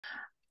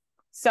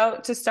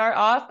So to start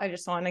off, I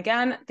just want to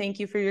again, thank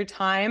you for your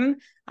time.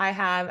 I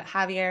have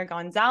Javier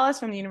Gonzalez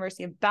from the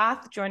University of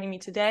Bath joining me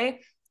today.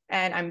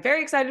 And I'm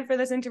very excited for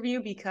this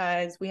interview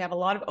because we have a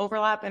lot of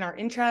overlap in our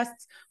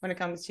interests when it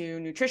comes to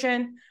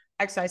nutrition,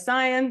 exercise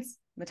science,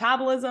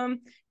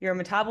 metabolism. You're a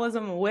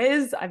metabolism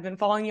whiz. I've been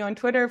following you on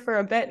Twitter for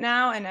a bit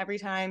now, and every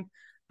time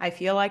I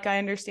feel like I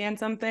understand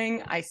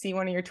something, I see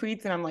one of your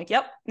tweets and I'm like,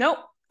 yep, nope,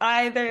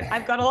 I've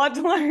got a lot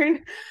to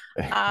learn.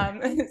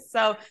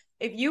 So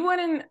if you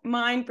wouldn't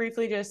mind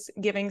briefly just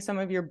giving some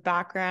of your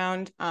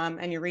background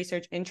and your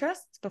research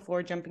interests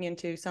before jumping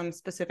into some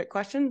specific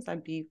questions,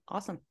 that'd be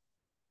awesome.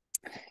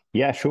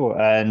 Yeah,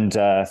 sure. And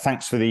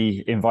thanks for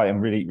the invite. I'm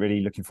really, really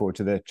looking forward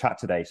to the chat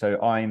today.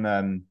 So I'm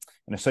an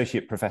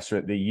associate professor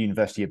at the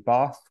University of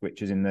Bath,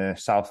 which is in the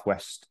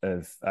southwest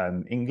of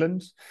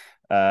England.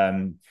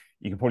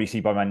 You can probably see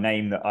by my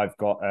name that I've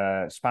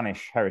got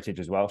Spanish heritage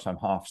as well. So I'm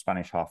half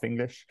Spanish, half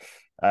English.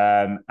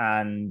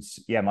 And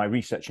yeah, my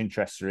research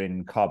interests are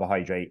in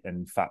carbohydrate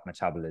and fat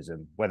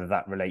metabolism, whether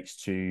that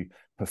relates to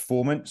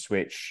performance,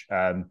 which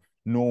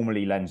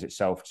normally lends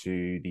itself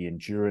to the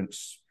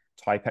endurance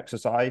type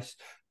exercise,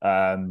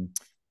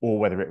 or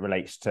whether it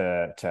relates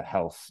to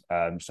health.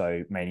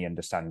 So mainly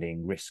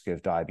understanding risk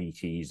of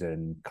diabetes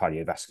and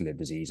cardiovascular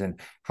disease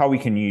and how we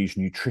can use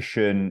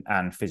nutrition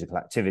and physical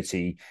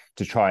activity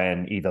to try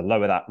and either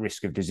lower that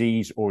risk of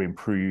disease or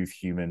improve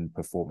human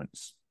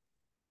performance.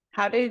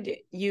 How did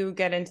you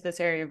get into this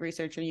area of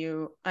research? Are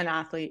you an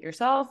athlete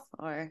yourself,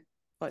 or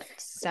what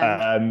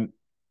stemmed?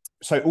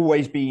 So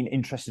always been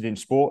interested in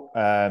sport.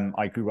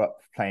 I grew up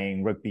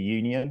playing rugby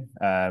union,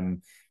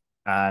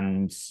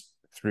 and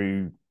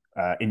through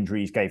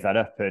injuries gave that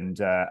up.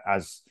 And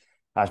as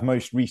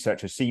most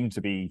researchers seem to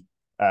be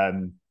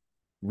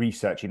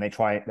researching, they're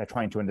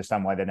trying to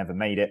understand why they never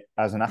made it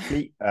as an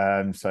athlete.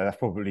 So that's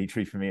probably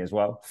true for me as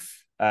well.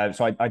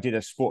 So I did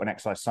a sport and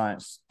exercise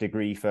science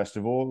degree first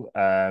of all,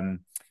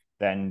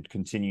 then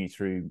continued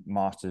through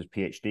master's,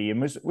 PhD, and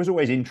was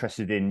always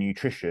interested in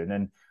nutrition.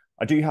 And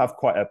I do have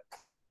quite a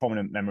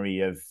prominent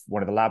memory of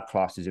one of the lab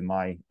classes in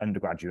my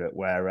undergraduate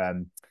where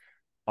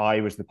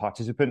I was the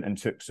participant and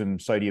took some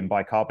sodium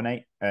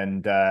bicarbonate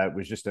and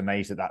was just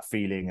amazed at that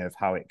feeling of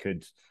how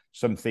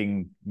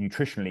something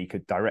nutritionally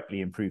could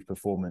directly improve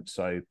performance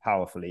so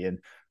powerfully, and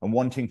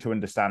wanting to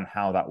understand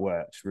how that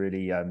works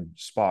really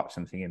sparked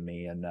something in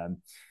me, and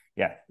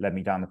led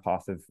me down the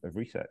path of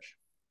research.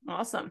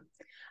 Awesome.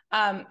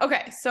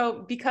 Okay,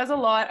 so because a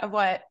lot of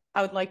what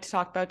I would like to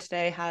talk about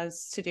today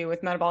has to do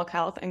with metabolic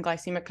health and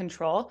glycemic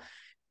control,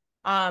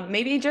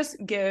 maybe just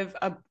give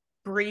a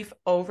brief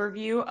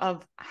overview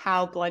of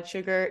how blood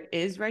sugar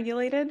is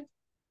regulated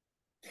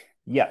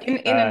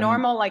in a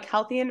normal, like,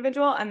 healthy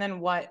individual, and then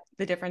what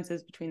the difference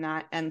is between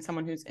that and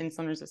someone who's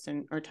insulin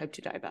resistant or type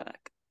 2 diabetic.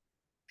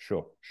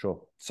 Sure.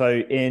 So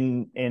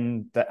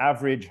in the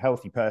average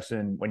healthy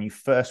person, when you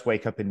first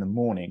wake up in the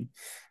morning,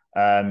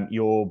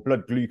 your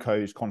blood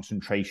glucose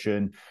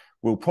concentration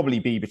will probably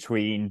be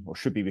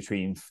should be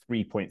between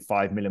 3.5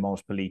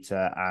 millimoles per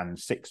liter and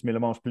 6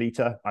 millimoles per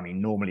liter. I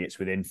mean, normally it's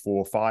within 4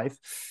 or 5.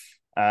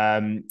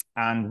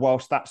 And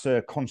whilst that's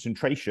a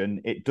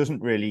concentration, it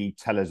doesn't really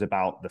tell us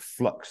about the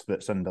flux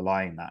that's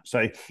underlying that.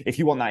 So if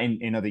you want that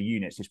in other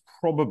units, it's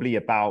probably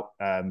about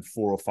 4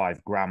 or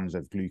 5 grams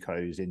of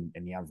glucose in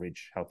the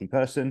average healthy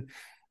person.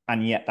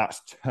 And yet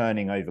that's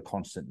turning over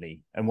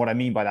constantly. And what I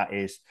mean by that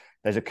is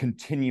there's a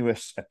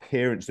continuous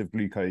appearance of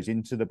glucose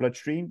into the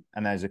bloodstream,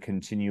 and there's a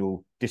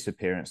continual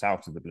disappearance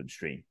out of the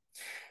bloodstream.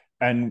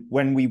 And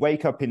when we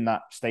wake up in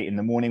that state in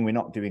the morning, we're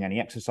not doing any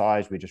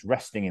exercise, we're just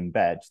resting in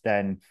bed,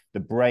 then the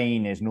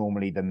brain is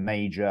normally the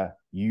major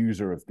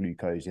user of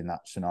glucose in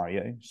that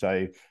scenario.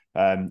 So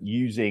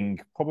using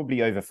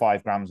probably over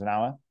 5 grams an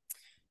hour.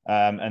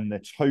 And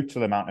the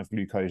total amount of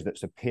glucose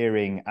that's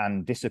appearing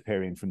and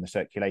disappearing from the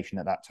circulation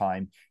at that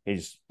time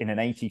is, in an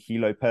 80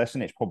 kilo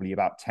person, it's probably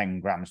about 10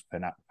 grams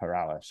per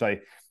hour. So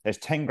there's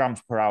 10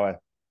 grams per hour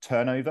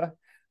turnover,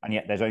 and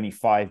yet there's only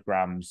 5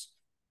 grams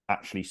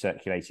actually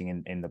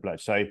circulating in the blood.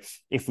 So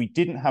if we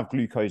didn't have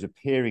glucose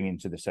appearing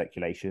into the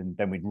circulation,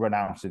 then we'd run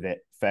out of it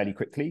fairly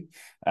quickly.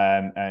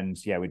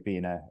 We'd be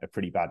in a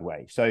pretty bad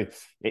way. So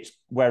it's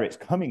where it's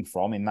coming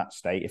from in that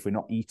state. If we're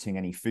not eating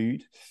any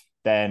food,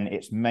 then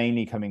it's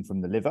mainly coming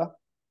from the liver,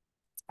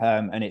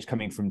 and it's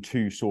coming from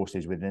 2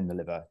 sources within the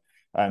liver.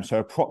 So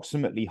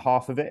approximately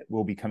half of it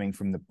will be coming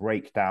from the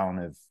breakdown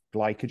of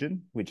glycogen,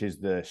 which is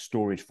the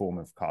storage form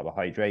of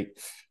carbohydrate,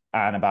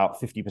 and about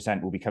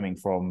 50% will be coming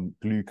from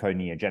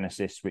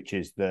gluconeogenesis, which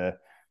is the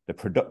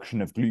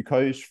production of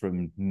glucose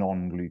from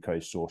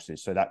non-glucose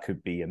sources. So that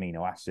could be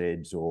amino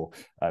acids or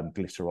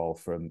glycerol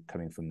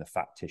coming from the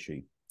fat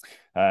tissue.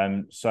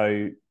 In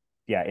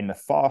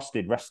the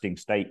fasted resting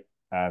state,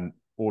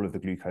 all of the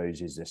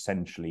glucose is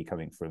essentially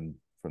coming from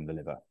the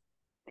liver.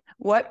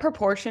 What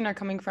proportion are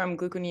coming from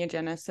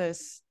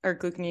gluconeogenesis or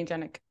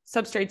gluconeogenic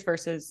substrates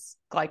versus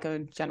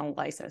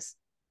glycogenolysis?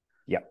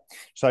 Yeah,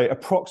 so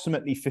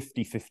approximately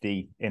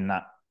 50-50 in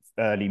that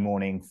early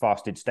morning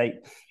fasted state.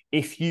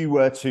 If you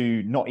were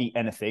to not eat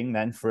anything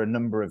then for a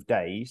number of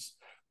days,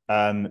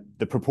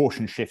 the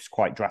proportion shifts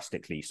quite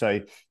drastically.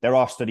 So there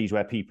are studies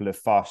where people have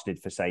fasted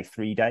for, say,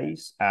 3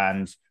 days.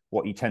 And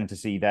what you tend to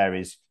see there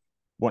is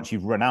once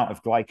you've run out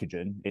of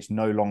glycogen, it's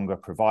no longer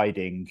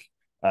providing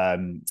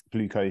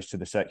glucose to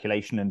the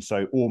circulation. And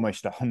so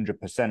almost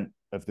 100%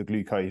 of the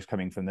glucose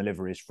coming from the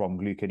liver is from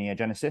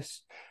gluconeogenesis.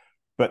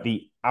 But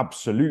the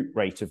absolute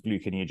rate of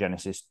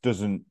gluconeogenesis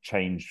doesn't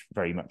change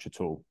very much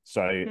at all.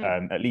 So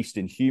at least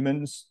in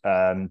humans,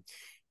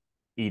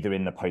 either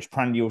in the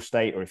postprandial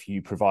state or if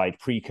you provide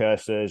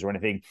precursors or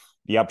anything,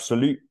 the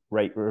absolute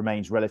rate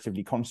remains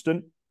relatively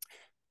constant.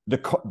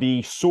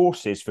 The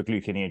sources for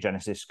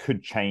gluconeogenesis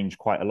could change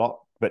quite a lot,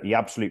 but the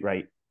absolute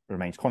rate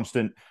remains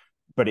constant.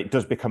 But it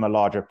does become a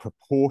larger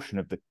proportion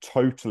of the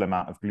total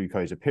amount of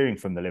glucose appearing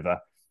from the liver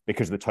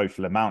because the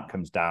total amount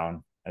comes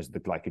down as the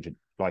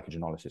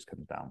glycogenolysis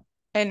comes down.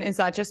 And is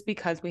that just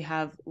because we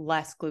have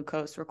less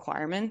glucose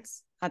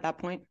requirements at that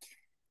point?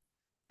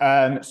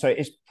 So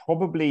it's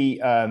probably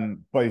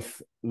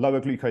both lower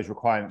glucose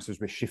requirements as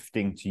we're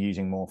shifting to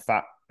using more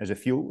fat as a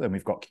fuel, and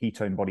we've got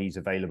ketone bodies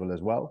available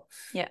as well.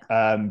 Yeah.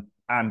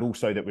 And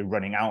also that we're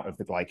running out of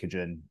the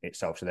glycogen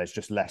itself. So there's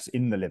just less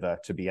in the liver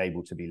to be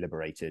able to be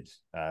liberated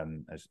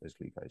as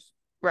glucose.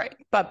 Right.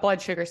 But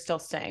blood sugar is still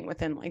staying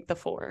within like the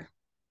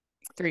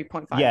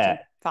 3.5 to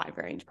 5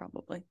 range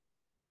probably.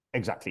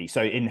 Exactly.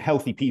 So in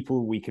healthy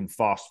people, we can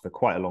fast for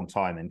quite a long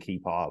time and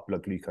keep our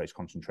blood glucose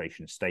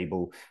concentration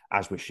stable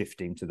as we're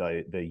shifting to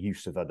the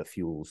use of other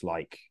fuels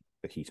like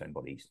the ketone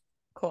bodies.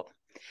 Cool.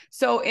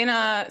 So in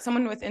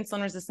someone with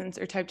insulin resistance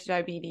or type 2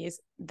 diabetes,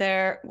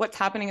 what's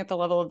happening at the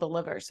level of the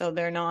liver? So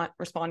they're not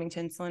responding to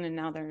insulin and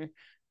now they're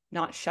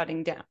not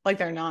shutting down. Like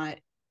they're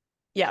not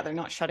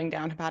shutting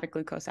down hepatic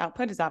glucose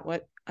output. Is that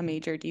what a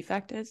major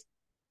defect is?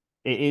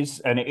 It is,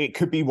 and it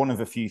could be one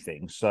of a few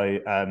things. So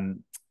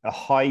a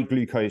high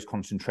glucose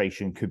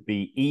concentration could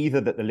be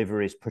either that the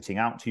liver is putting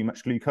out too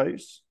much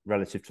glucose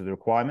relative to the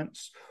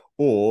requirements,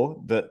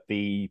 or that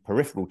the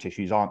peripheral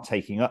tissues aren't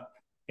taking up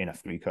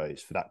enough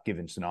glucose for that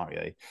given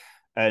scenario.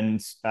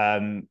 And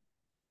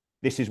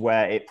this is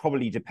where it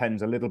probably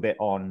depends a little bit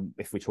on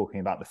if we're talking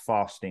about the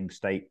fasting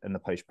state and the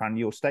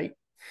postprandial state.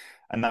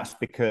 And that's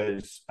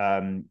because,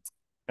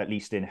 at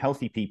least in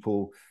healthy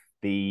people,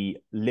 the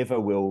liver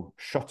will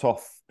shut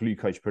off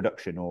glucose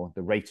production or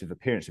the rate of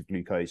appearance of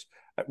glucose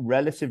at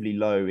relatively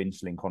low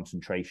insulin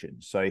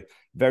concentrations. So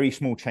very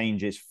small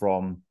changes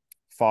from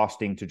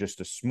fasting to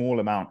just a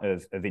small amount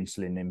of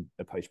insulin in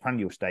the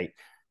postprandial state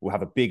will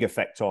have a big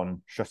effect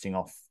on shutting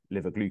off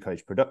liver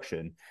glucose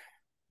production,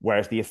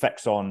 whereas the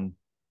effects on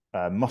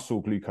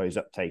muscle glucose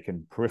uptake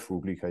and peripheral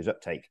glucose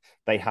uptake,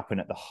 they happen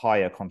at the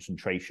higher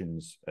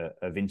concentrations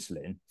of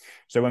insulin.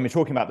 So when we're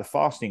talking about the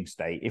fasting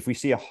state, if we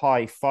see a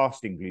high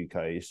fasting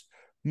glucose,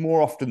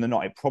 more often than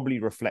not, it probably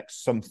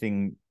reflects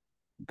something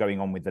going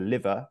on with the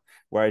liver.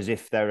 Whereas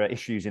if there are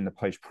issues in the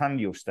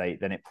postprandial state,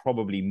 then it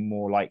probably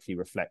more likely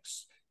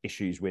reflects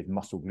issues with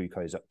muscle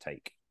glucose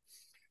uptake.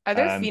 Are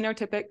there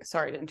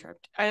sorry to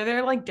interrupt. Are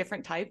there like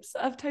different types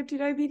of type 2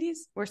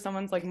 diabetes where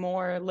someone's like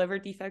more liver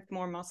defect,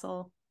 more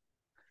muscle?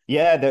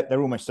 Yeah, there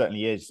almost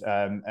certainly is.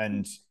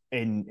 And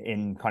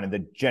in kind of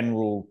the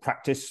general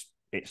practice,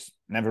 it's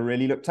never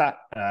really looked at.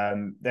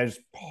 There's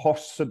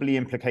possibly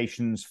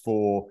implications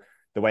for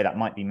the way that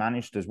might be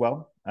managed as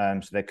well.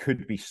 So there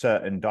could be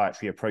certain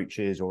dietary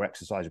approaches or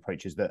exercise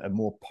approaches that are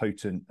more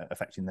potent at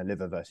affecting the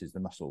liver versus the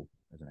muscle,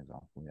 as an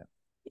example. Yeah.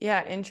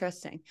 Yeah,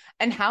 interesting.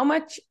 And how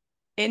much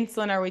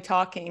insulin are we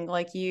talking?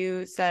 Like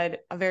you said,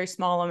 a very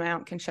small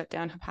amount can shut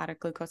down hepatic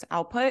glucose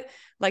output.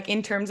 Like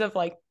in terms of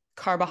like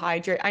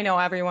carbohydrate, I know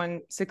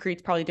everyone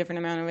secretes probably different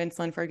amount of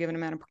insulin for a given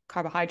amount of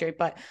carbohydrate,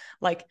 but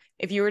like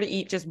if you were to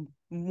eat just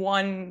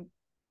one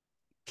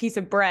piece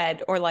of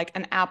bread or like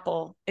an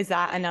apple, is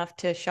that enough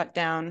to shut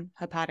down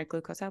hepatic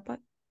glucose output?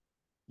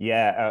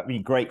 Yeah, I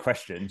mean, great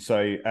question.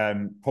 So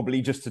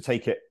probably just to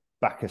take it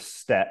back a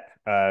step,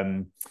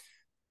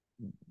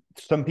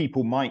 some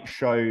people might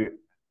show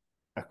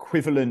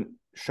equivalent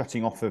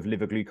shutting off of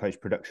liver glucose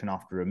production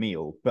after a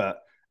meal, but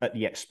at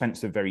the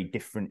expense of very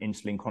different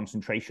insulin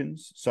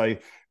concentrations. So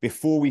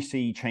before we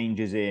see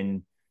changes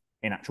in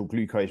actual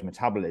glucose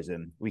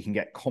metabolism, we can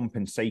get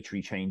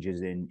compensatory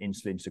changes in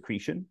insulin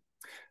secretion.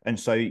 And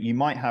so you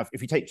might have,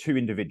 if you take two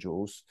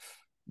individuals,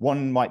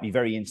 one might be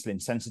very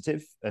insulin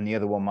sensitive and the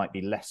other one might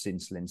be less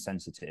insulin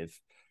sensitive,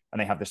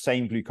 and they have the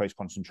same glucose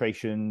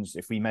concentrations.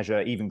 If we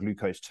measure even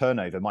glucose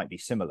turnover, might be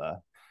similar,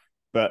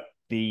 but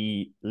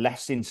the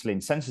less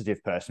insulin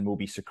sensitive person will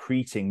be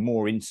secreting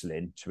more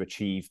insulin to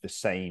achieve the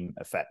same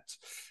effect.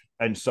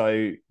 And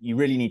so you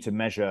really need to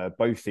measure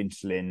both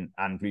insulin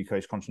and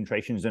glucose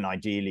concentrations, and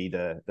ideally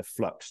the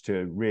flux,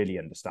 to really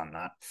understand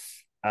that.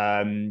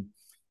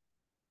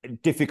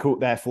 Difficult,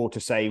 therefore, to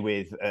say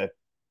with a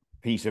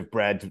piece of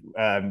bread,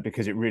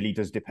 because it really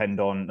does depend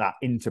on that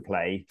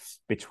interplay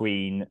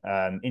between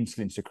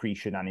insulin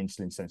secretion and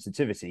insulin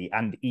sensitivity.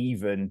 And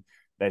even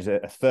there's a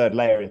third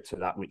layer to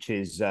that, which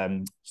is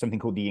something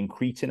called the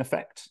incretin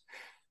effect.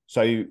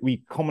 So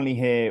we commonly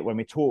hear when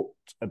we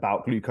talked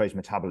about glucose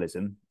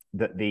metabolism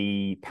that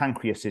the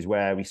pancreas is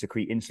where we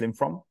secrete insulin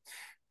from.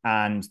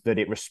 and that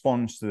it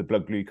responds to the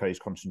blood glucose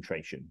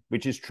concentration,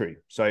 which is true.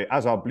 So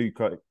as our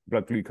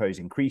blood glucose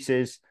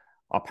increases,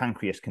 our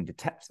pancreas can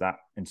detect that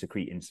and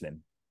secrete insulin.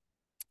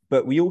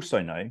 But we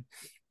also know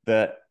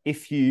that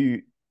if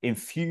you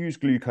infuse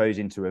glucose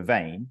into a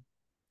vein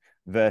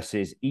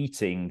versus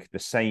eating the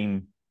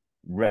same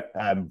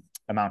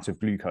amount of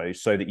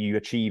glucose so that you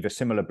achieve a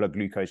similar blood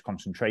glucose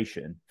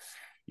concentration,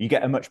 you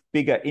get a much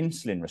bigger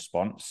insulin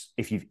response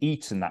if you've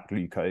eaten that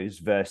glucose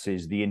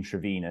versus the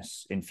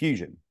intravenous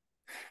infusion.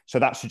 So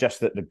that suggests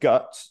that the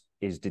gut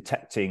is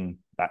detecting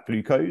that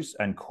glucose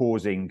and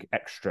causing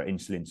extra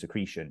insulin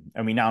secretion.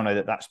 And we now know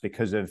that that's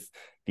because of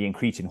the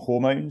incretin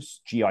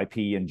hormones, GIP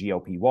and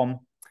GLP-1.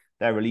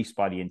 They're released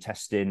by the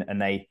intestine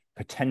and they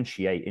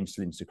potentiate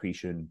insulin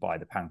secretion by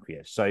the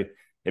pancreas. So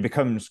it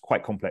becomes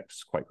quite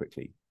complex quite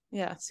quickly.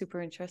 Yeah,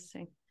 super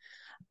interesting.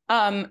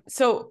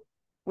 So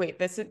wait,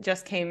 this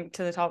just came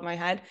to the top of my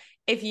head.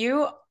 If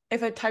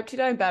a type 2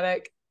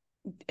 diabetic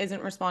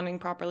isn't responding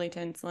properly to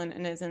insulin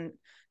and isn't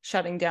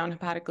shutting down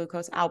hepatic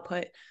glucose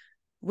output,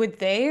 would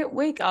they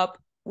wake up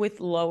with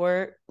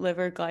lower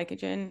liver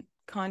glycogen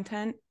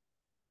content?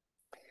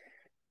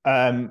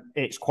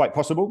 It's quite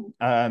possible.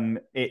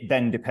 It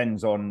then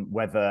depends on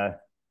whether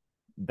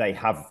they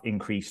have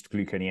increased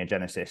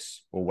gluconeogenesis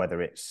or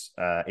whether it's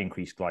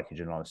increased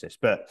glycogenolysis.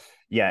 But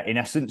yeah, in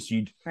essence,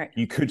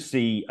 you could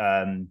see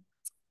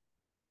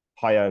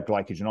higher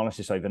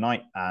glycogenolysis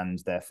overnight and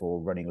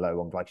therefore running low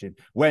on glycogen.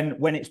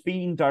 When it's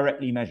been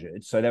directly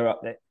measured, so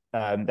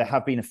there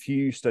have been a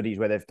few studies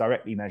where they've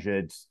directly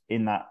measured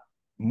in that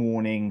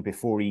morning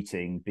before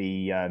eating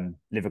the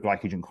liver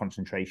glycogen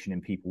concentration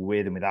in people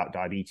with and without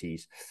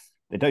diabetes.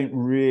 They don't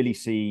really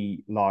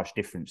see large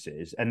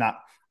differences, and that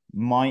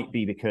might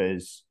be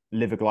because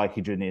liver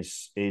glycogen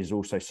is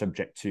also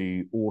subject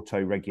to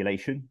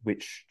auto-regulation,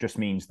 which just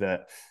means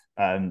that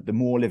the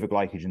more liver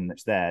glycogen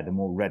that's there, the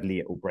more readily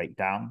it will break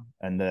down,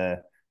 and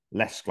the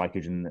less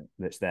glycogen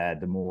that's there,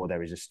 the more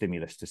there is a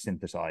stimulus to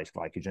synthesize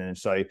glycogen. And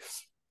so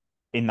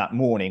in that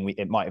morning,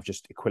 it might have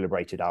just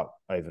equilibrated out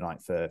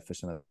overnight for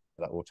some of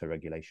that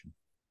auto-regulation.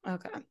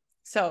 Okay.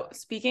 So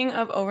speaking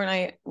of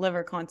overnight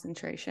liver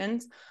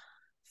concentrations,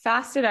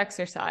 fasted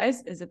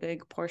exercise is a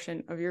big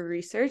portion of your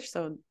research.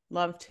 So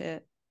love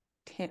to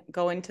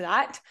go into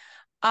that.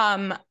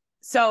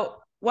 So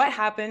what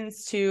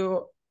happens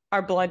to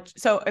our blood?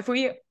 So if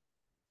we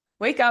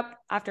wake up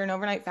after an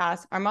overnight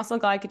fast, our muscle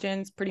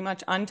glycogen's pretty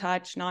much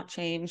untouched, not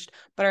changed,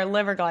 but our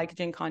liver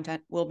glycogen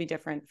content will be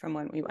different from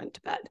when we went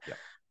to bed.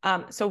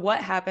 Yeah. So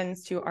what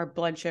happens to our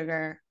blood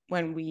sugar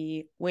when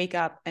we wake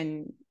up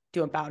and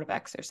do a bout of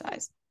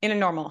exercise in a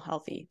normal,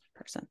 healthy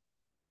person?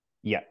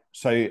 Yeah.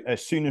 So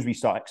as soon as we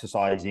start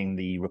exercising,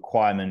 the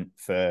requirement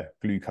for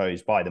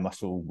glucose by the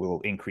muscle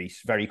will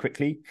increase very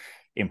quickly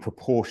in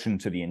proportion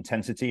to the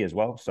intensity as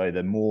well. So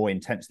the more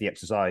intense the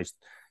exercise,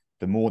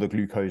 the more the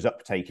glucose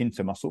uptake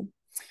into muscle.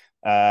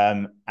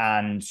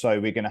 And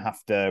so we're going to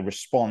have to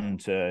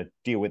respond to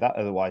deal with that.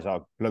 Otherwise,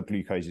 our blood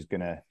glucose is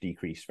going to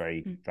decrease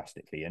very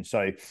drastically. And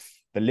so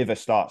the liver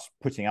starts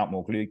putting out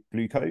more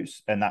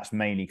glucose, and that's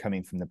mainly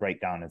coming from the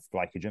breakdown of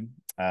glycogen.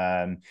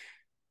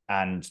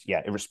 And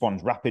yeah, it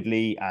responds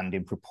rapidly and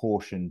in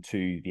proportion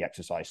to the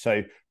exercise.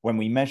 So when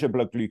we measure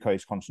blood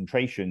glucose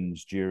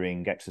concentrations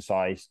during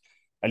exercise,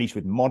 at least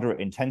with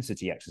moderate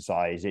intensity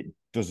exercise, it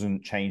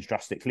doesn't change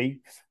drastically,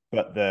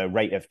 but the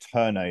rate of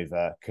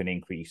turnover can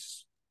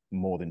increase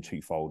more than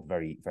twofold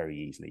very, very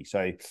easily.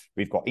 So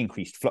we've got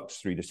increased flux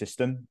through the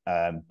system,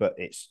 but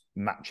it's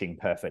matching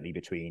perfectly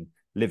between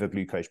liver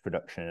glucose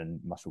production and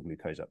muscle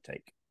glucose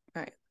uptake.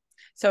 Right.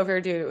 So if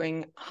we're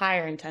doing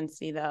higher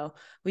intensity, though,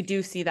 we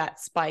do see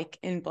that spike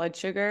in blood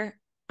sugar.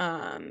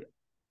 And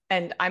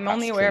I'm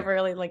only aware of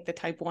really like the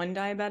type 1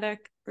 diabetic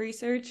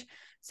research.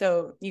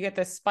 So you get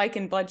this spike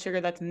in blood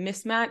sugar that's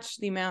mismatched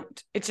the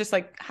amount. It's just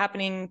like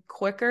happening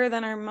quicker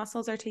than our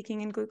muscles are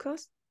taking in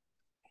glucose.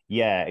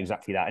 Yeah,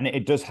 exactly that. And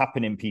it does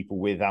happen in people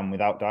with and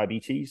without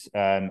diabetes.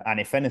 And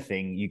if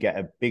anything, you get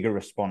a bigger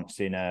response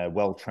in a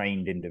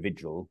well-trained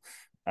individual,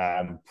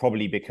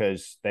 probably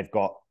because they've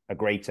got a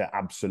greater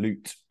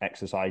absolute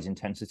exercise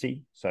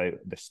intensity. So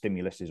the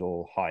stimulus is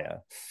all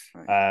higher.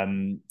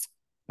 Right.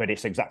 But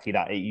it's exactly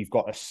that. You've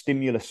got a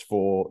stimulus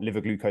for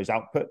liver glucose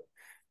output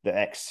that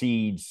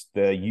exceeds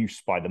the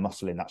use by the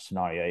muscle in that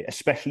scenario,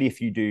 especially if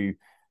you do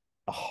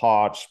a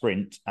hard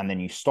sprint and then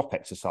you stop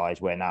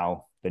exercise, where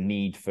now the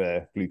need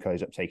for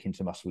glucose uptake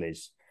into muscle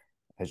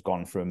has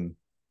gone from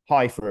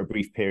high for a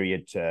brief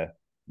period to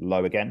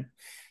low again.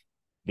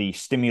 The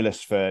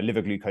stimulus for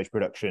liver glucose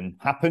production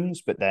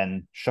happens, but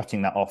then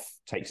shutting that off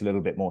takes a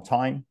little bit more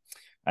time.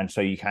 And so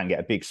you can get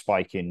a big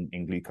spike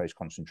in glucose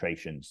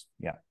concentrations.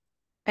 Yeah.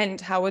 And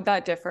how would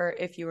that differ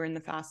if you were in the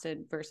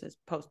fasted versus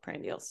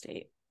postprandial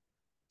state?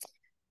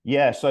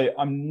 Yeah, so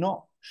I'm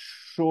not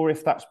sure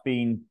if that's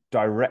been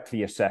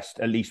directly assessed,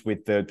 at least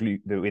with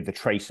the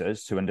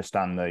tracers, to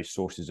understand those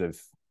sources of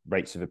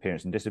rates of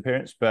appearance and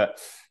disappearance.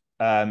 But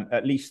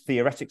at least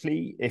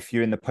theoretically, if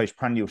you're in the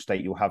postprandial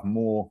state, you'll have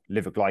more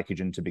liver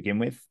glycogen to begin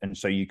with. And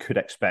so you could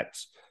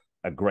expect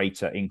a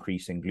greater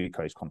increase in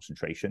glucose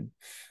concentration.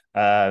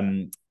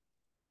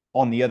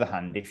 On the other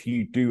hand, if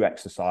you do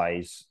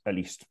exercise at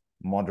least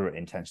moderate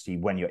intensity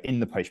when you're in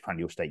the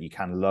postprandial state, you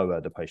can lower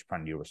the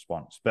postprandial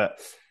response. But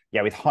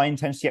yeah, with high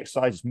intensity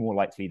exercise, it's more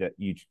likely that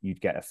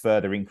you'd get a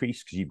further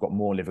increase because you've got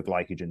more liver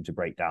glycogen to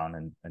break down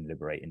and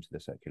liberate into the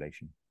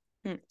circulation.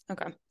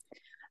 Okay.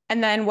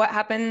 And then what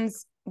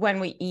happens when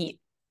we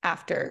eat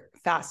after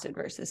fasted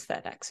versus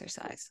fed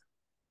exercise?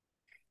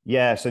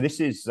 Yeah, so this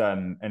is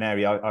an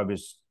area I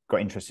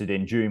got interested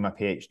in during my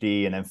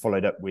PhD and then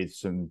followed up with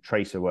some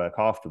tracer work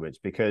afterwards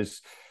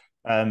because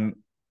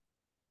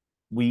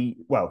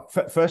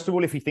first of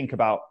all, if we think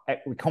about,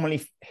 we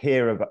commonly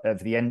hear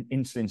of the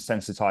insulin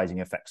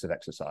sensitizing effects of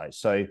exercise.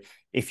 So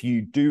if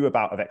you do a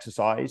bout of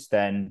exercise,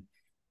 then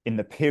in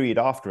the period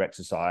after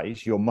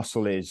exercise, your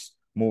muscle is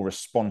more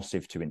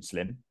responsive to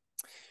insulin.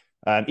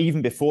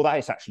 Even before that,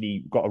 it's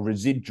actually got a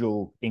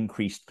residual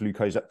increased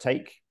glucose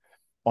uptake.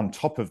 On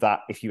top of that,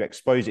 if you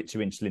expose it to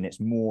insulin,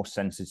 it's more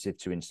sensitive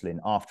to insulin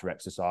after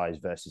exercise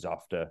versus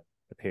after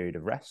a period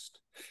of rest.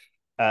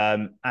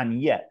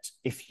 And yet,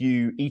 if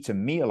you eat a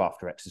meal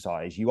after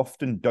exercise, you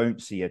often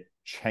don't see a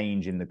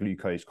change in the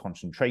glucose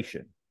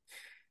concentration.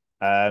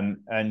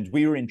 And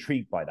we were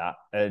intrigued by that.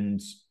 And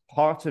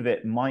part of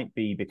it might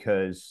be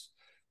because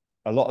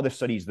a lot of the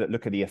studies that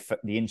look at the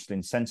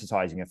insulin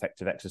sensitizing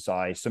effect of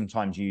exercise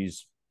sometimes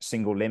use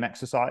single limb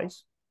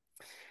exercise.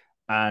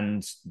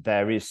 And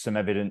there is some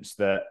evidence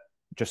that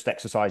just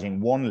exercising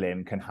one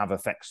limb can have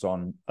effects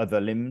on other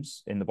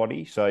limbs in the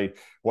body. So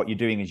what you're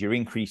doing is you're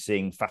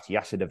increasing fatty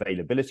acid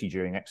availability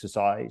during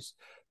exercise.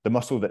 The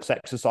muscle that's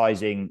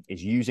exercising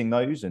is using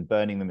those and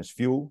burning them as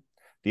fuel.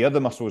 The other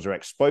muscles are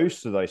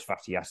exposed to those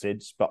fatty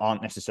acids, but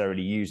aren't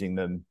necessarily using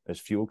them as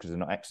fuel because they're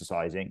not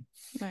exercising.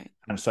 Right.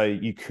 And so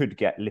you could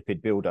get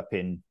lipid buildup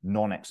in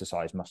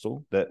non-exercise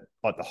muscle that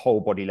at the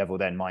whole body level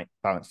then might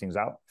balance things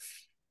out.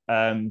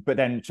 But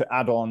then to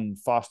add on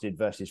fasted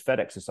versus fed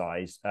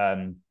exercise,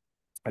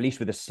 at least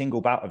with a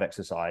single bout of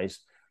exercise,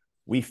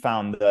 we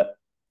found that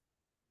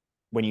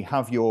when you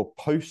have your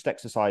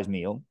post-exercise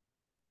meal,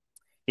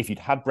 if you'd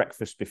had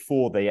breakfast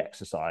before the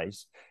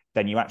exercise,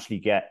 then you actually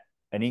get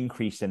an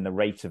increase in the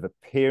rate of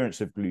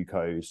appearance of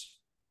glucose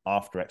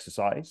after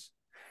exercise.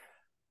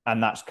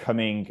 And that's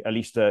coming, at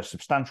least a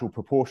substantial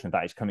proportion of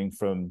that is coming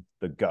from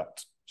the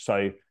gut.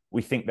 So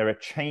we think there are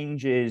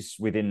changes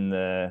within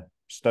the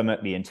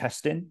stomach, the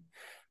intestine,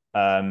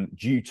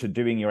 due to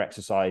doing your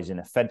exercise in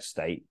a fed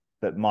state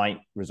that might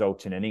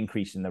result in an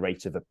increase in the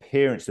rate of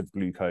appearance of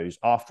glucose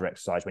after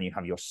exercise when you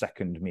have your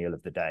second meal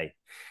of the day.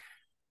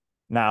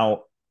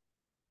 Now,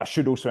 I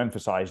should also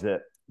emphasize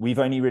that we've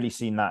only really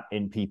seen that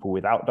in people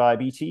without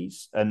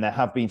diabetes, and there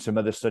have been some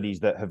other studies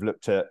that have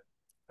looked at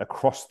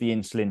across the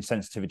insulin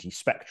sensitivity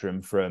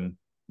spectrum from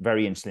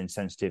very insulin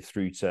sensitive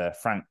through to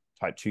frank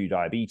type 2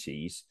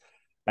 diabetes.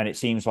 And it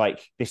seems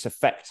like this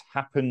effect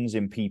happens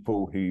in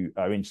people who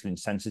are insulin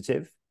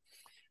sensitive,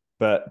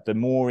 but the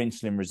more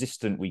insulin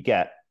resistant we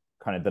get,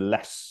 kind of the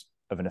less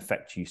of an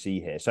effect you see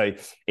here. So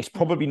it's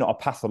probably not a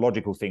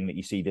pathological thing that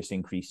you see this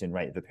increase in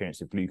rate of appearance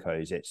of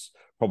glucose. It's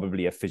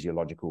probably a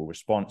physiological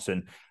response.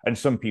 And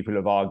some people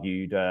have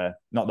argued,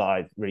 not that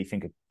I really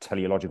think a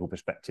teleological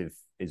perspective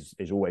is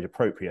always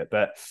appropriate,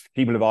 but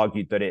people have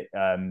argued that it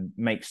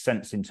makes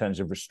sense in terms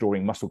of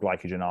restoring muscle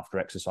glycogen after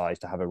exercise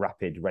to have a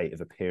rapid rate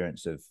of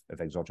appearance of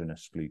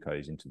exogenous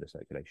glucose into the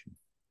circulation.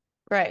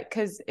 Right,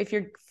 because if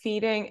you're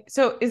feeding,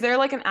 so is there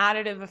like an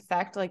additive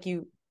effect, like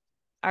you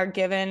are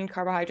given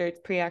carbohydrates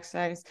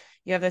pre-exercise,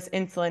 you have this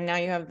insulin, now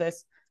you have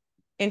this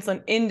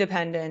insulin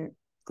independent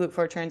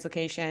GLUT4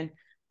 translocation,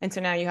 and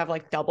so now you have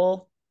like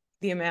double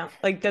the amount,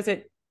 like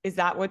is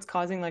that what's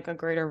causing like a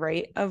greater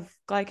rate of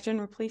glycogen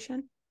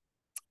repletion?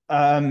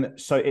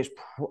 So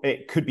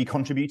it could be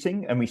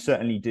contributing, and we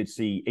certainly did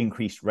see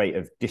increased rate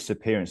of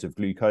disappearance of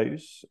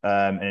glucose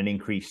and an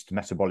increased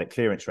metabolic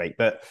clearance rate.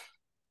 But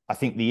I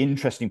think the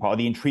interesting part, or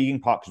the intriguing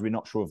part, because we're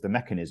not sure of the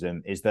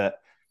mechanism, is that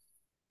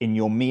in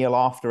your meal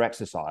after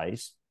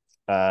exercise,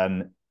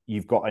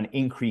 you've got an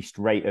increased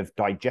rate of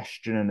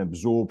digestion and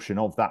absorption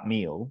of that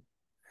meal.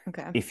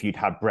 Okay. If you'd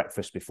had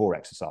breakfast before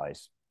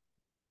exercise.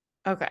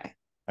 Okay.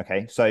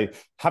 Okay. So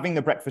having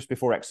the breakfast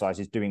before exercise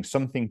is doing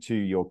something to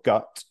your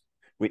gut,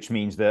 which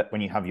means that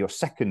when you have your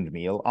second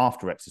meal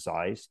after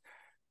exercise,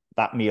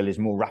 that meal is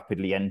more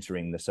rapidly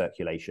entering the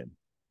circulation.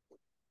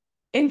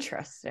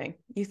 Interesting.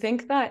 You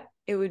think that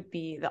it would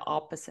be the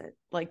opposite,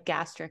 like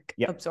gastric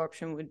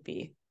absorption would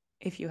be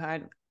if you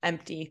had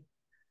empty,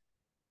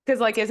 because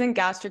like isn't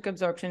gastric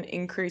absorption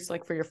increased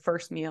like for your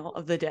first meal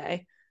of the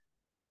day?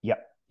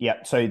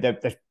 Yeah. So there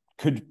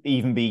could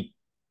even be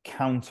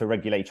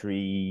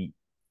counter-regulatory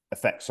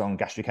effects on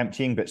gastric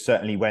emptying, but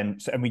certainly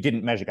and we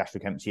didn't measure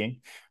gastric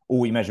emptying.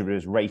 All we measured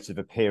was rate of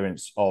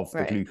appearance of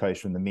the glucose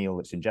from the meal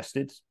that's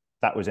ingested.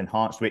 That was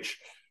enhanced, which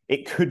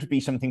it could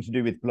be something to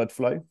do with blood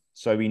flow.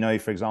 So we know,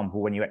 for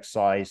example, when you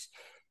exercise,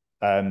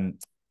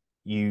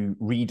 you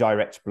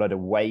redirect blood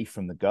away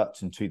from the gut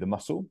and to the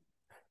muscle.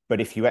 But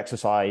if you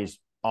exercise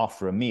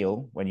after a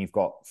meal, when you've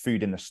got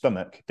food in the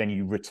stomach, then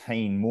you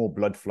retain more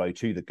blood flow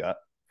to the gut.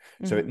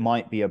 So it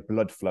might be a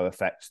blood flow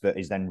effect that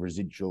is then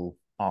residual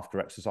after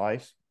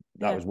exercise.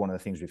 That was one of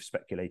the things we've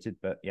speculated,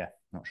 but yeah,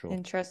 not sure.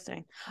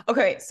 Interesting.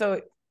 Okay,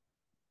 so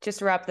just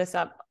to wrap this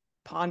up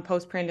on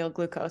postprandial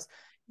glucose,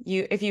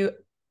 if you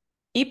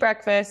eat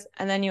breakfast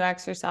and then you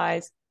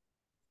exercise,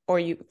 or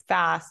you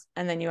fast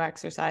and then you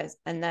exercise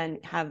and then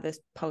have this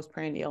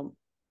postprandial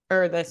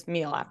or this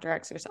meal after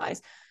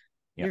exercise,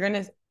 you're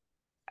gonna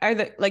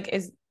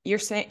you're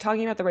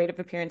talking about the rate of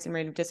appearance and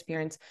rate of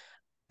disappearance,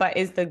 but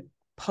is the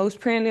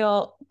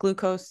postprandial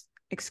glucose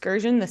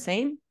excursion the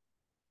same?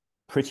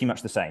 Pretty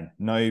much the same.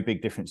 No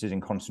big differences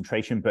in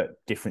concentration, but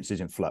differences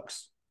in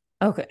flux.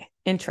 Okay,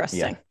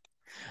 interesting.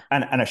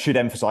 And I should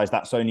emphasize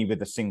that's only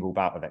with a single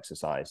bout of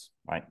exercise,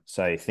 right?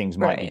 So things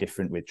might be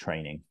different with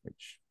training,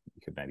 which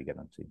we could maybe get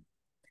onto.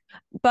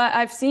 But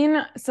I've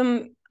seen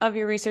some of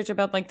your research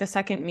about like the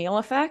second meal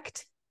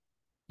effect.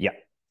 Yeah.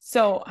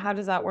 So how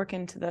does that work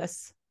into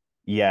this?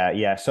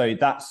 Yeah. So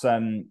that's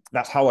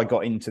how I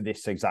got into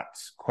this exact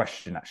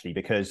question, actually,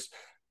 because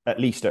at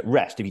least at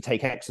rest, if you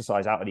take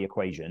exercise out of the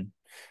equation,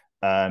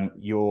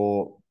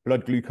 your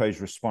blood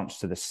glucose response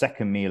to the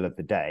second meal of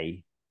the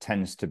day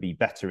tends to be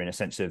better, in a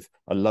sense of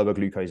a lower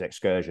glucose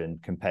excursion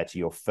compared to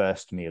your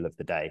first meal of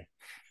the day.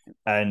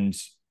 And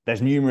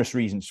there's numerous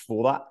reasons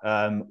for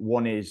that.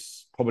 One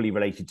is probably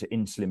related to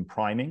insulin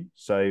priming.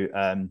 So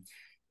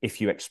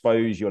if you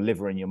expose your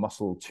liver and your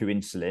muscle to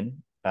insulin,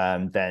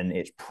 then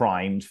it's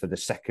primed for the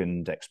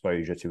second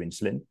exposure to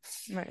insulin.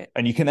 Right.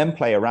 And you can then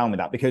play around with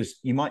that, because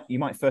you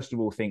might first of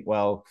all think,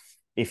 well,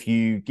 if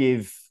you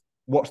give,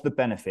 what's the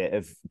benefit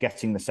of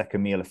getting the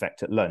second meal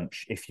effect at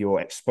lunch if you're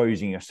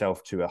exposing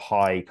yourself to a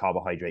high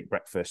carbohydrate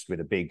breakfast with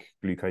a big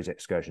glucose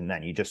excursion?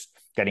 Then you're just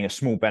getting a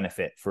small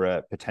benefit for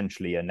a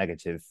potentially a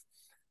negative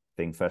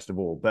thing, first of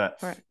all.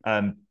 But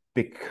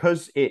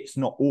because it's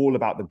not all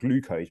about the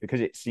glucose,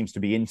 because it seems to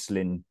be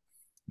insulin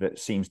that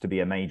seems to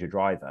be a major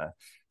driver,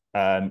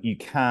 you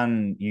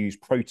can use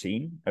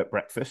protein at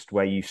breakfast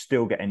where you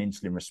still get an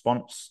insulin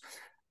response,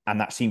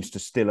 and that seems to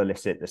still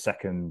elicit the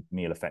second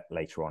meal effect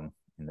later on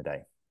in the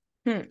day.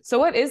 So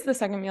what is the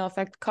second meal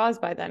effect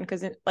caused by then?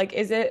 Because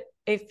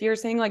if you're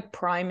saying like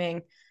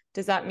priming,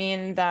 does that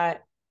mean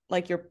that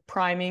like you're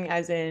priming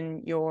as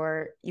in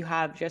you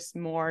have just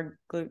more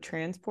GLUT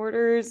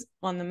transporters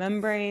on the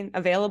membrane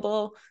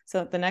available so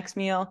that the next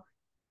meal?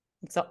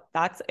 So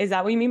is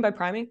that what you mean by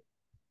priming?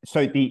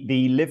 So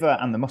the liver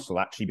and the muscle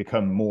actually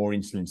become more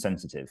insulin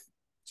sensitive.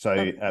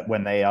 So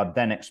when they are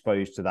then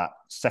exposed to that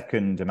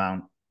second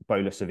amount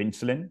bolus of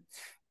insulin,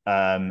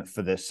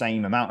 for the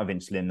same amount of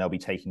insulin, they'll be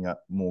taking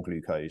up more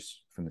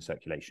glucose from the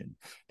circulation.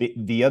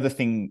 The other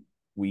thing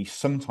we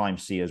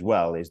sometimes see as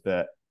well is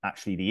that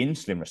actually the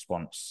insulin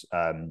response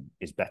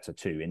is better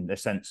too, in the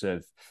sense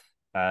of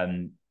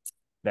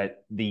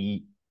that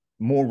the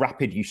more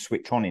rapid you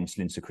switch on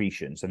insulin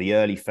secretion, so the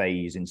early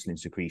phase insulin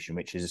secretion,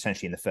 which is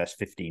essentially in the first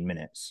 15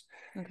 minutes,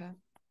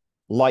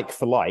 like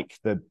for like,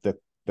 the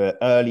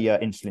earlier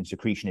insulin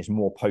secretion is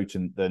more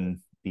potent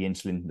than the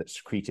insulin that's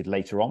secreted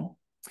later on.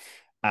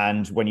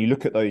 And when you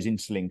look at those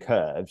insulin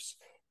curves,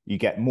 you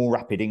get more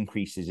rapid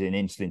increases in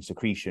insulin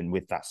secretion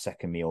with that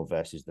second meal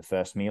versus the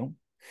first meal.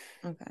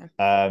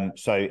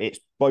 So it's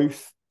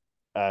both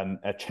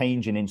a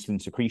change in insulin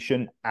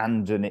secretion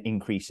and an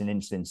increase in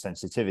insulin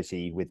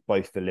sensitivity with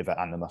both the liver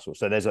and the muscle.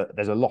 So there's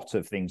a lot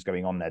of things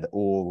going on there that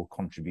all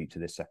contribute to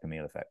this second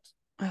meal effect.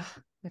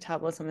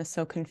 Metabolism is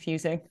so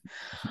confusing.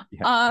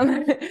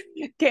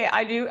 Okay,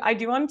 I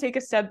do want to take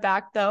a step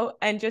back though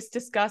and just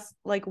discuss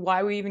like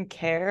why we even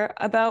care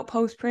about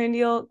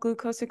postprandial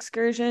glucose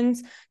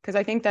excursions, because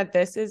I think that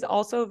this is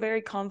also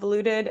very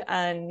convoluted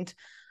and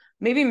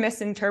maybe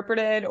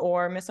misinterpreted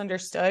or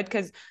misunderstood,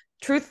 because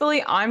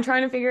truthfully I'm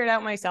trying to figure it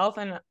out myself,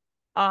 and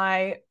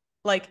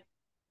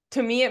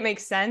to me it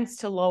makes sense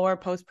to lower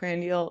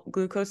postprandial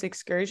glucose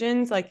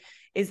excursions.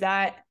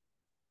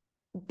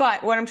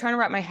 But what I'm trying to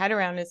wrap my head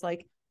around is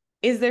like,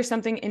 is there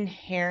something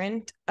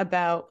inherent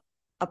about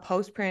a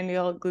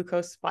postprandial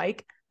glucose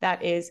spike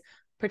that is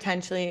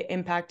potentially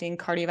impacting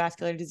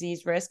cardiovascular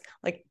disease risk,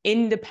 like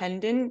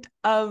independent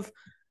of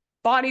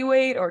body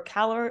weight or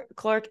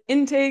caloric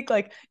intake?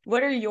 Like,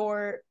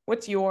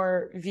 what's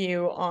your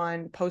view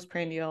on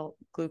postprandial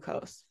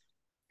glucose?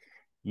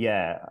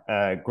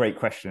 Yeah, great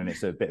question.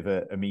 It's a bit of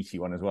a meaty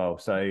one as well.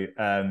 So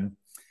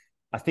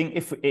I think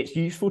if it's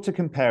useful to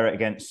compare it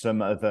against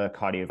some other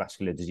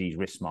cardiovascular disease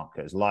risk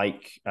markers,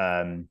 like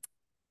LDL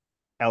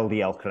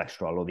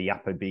cholesterol or the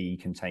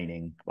ApoB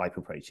containing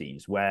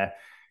lipoproteins, where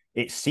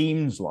it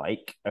seems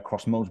like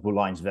across multiple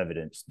lines of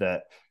evidence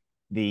that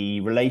the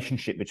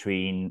relationship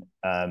between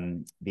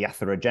the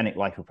atherogenic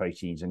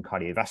lipoproteins and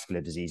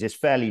cardiovascular disease is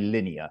fairly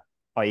linear,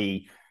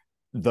 i.e.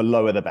 the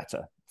lower the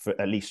better, for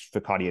at least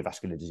for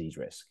cardiovascular disease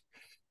risk.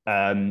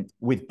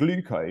 With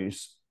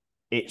glucose,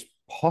 it's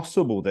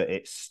possible that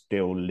it's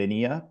still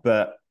linear,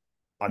 but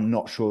I'm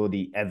not sure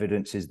the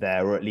evidence is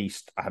there, or at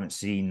least I haven't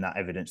seen that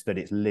evidence that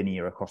it's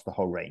linear across the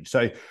whole range.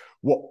 So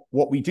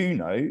what we do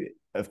know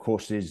of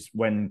course, is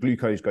when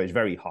glucose goes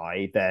very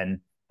high,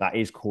 then that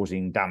is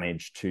causing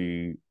damage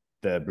to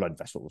the blood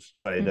vessels.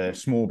 So the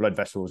small blood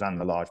vessels and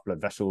the large blood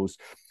vessels,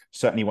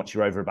 certainly once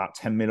you're over about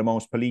 10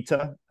 millimoles per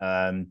liter,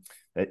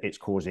 it's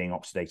causing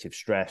oxidative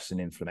stress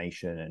and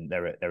inflammation, and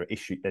there are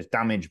issues. There's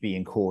damage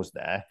being caused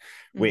there,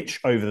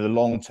 which over the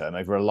long term,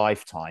 over a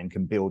lifetime,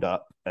 can build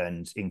up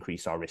and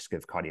increase our risk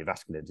of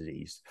cardiovascular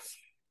disease.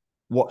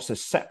 What's a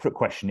separate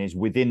question is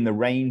within the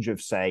range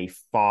of, say,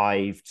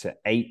 5 to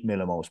 8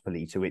 millimoles per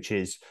liter, which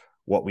is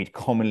what we'd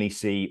commonly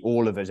see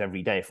all of us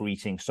every day. If we're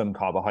eating some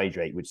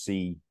carbohydrate, would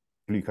see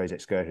glucose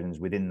excursions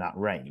within that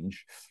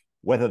range,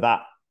 whether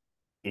that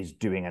is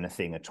doing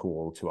anything at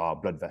all to our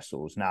blood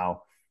vessels.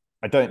 Now,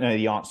 I don't know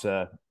the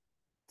answer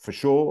for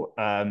sure.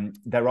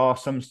 There are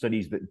some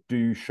studies that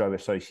do show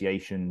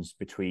associations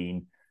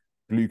between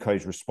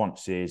glucose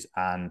responses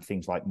and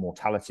things like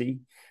mortality,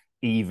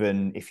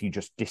 even if you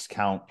just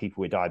discount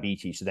people with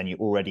diabetes. So then you're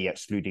already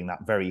excluding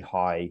that very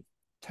high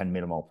 10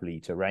 millimole per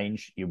liter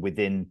range. You're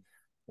within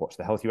what's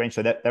the healthy range.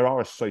 So there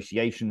are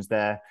associations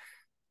there.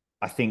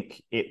 I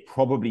think it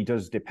probably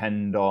does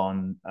depend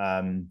on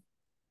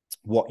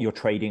what you're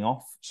trading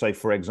off. So,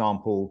 for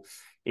example,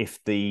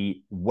 if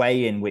the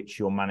way in which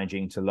you're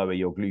managing to lower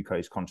your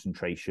glucose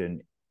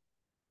concentration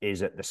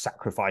is at the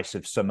sacrifice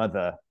of some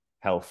other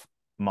health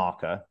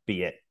marker,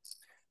 be it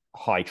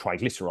high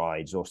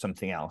triglycerides or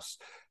something else,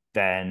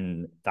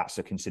 then that's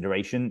a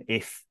consideration.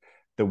 If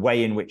the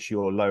way in which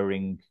you're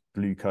lowering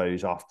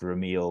glucose after a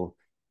meal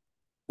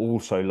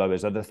also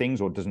lowers other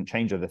things or doesn't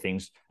change other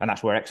things, and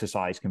that's where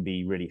exercise can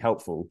be really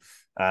helpful,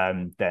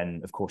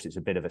 then of course it's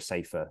a bit of a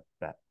safer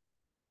bet.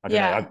 I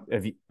don't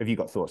know. Have you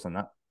got thoughts on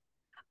that?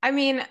 I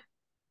mean,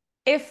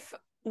 if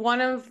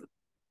one of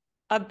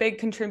a big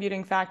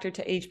contributing factor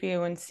to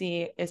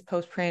HbA1c is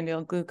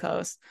postprandial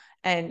glucose,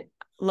 and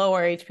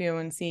lower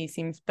HbA1c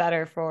seems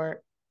better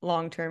for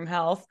long-term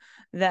health,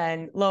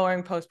 then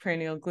lowering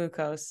postprandial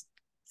glucose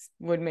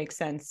would make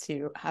sense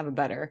to have a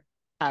better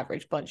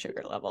average blood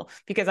sugar level.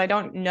 Because I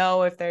don't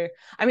know if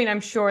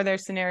I'm sure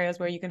there's scenarios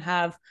where you can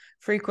have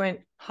frequent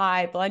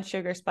high blood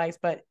sugar spikes,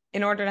 but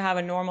in order to have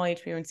a normal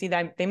HbA1c,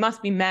 that they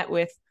must be met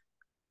with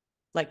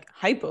like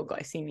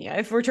hypoglycemia.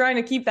 If we're trying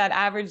to keep that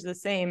average the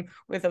same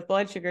with a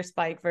blood sugar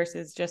spike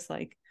versus just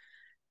like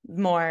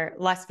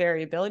less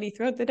variability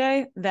throughout the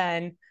day,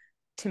 then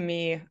to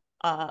me,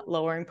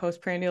 lowering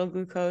postprandial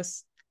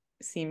glucose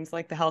seems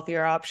like the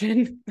healthier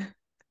option.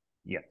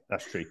 Yeah,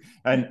 that's true.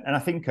 And I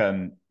think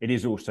it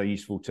is also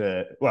useful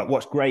to, well,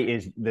 what's great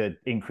is the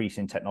increase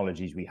in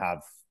technologies we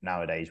have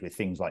nowadays with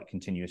things like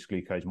continuous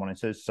glucose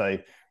monitors. So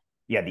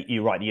yeah,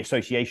 you're right. The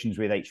associations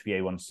with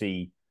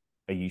HbA1c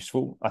are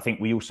useful. I think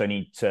we also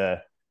need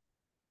to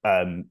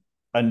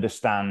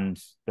understand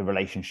the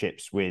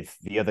relationships with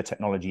the other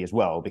technology as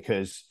well,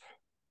 because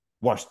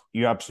whilst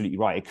you're absolutely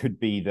right, it could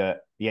be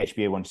that the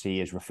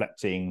HbA1c is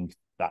reflecting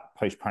that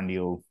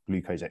postprandial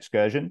glucose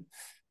excursion.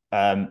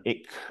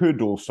 It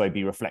could also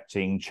be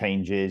reflecting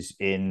changes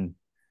in,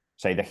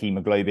 say, the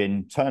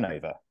hemoglobin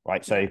turnover,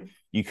 right? So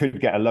you could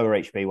get a lower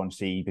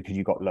HbA1c because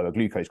you got lower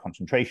glucose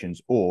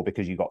concentrations, or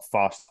because you got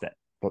faster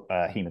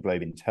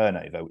hemoglobin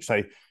turnover.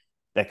 So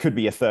there could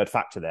be a third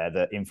factor there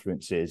that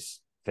influences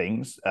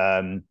things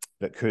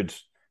that could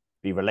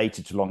be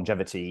related to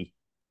longevity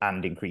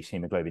and increased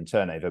hemoglobin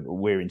turnover, but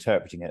we're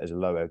interpreting it as a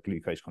lower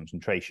glucose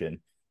concentration.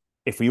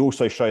 If we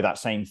also show that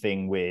same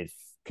thing with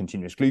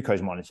continuous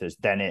glucose monitors,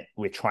 then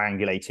we're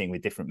triangulating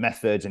with different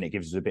methods, and it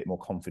gives us a bit more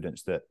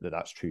confidence that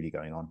that's truly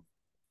going on.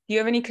 Do you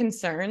have any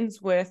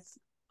concerns with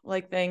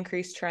like the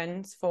increased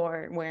trends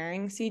for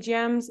wearing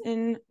CGMs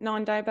in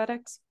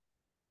non-diabetics?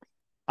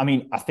 I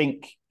mean, I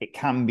think it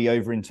can be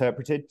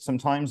overinterpreted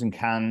sometimes and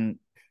can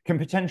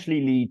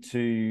potentially lead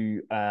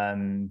to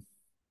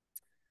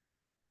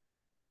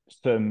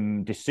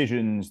some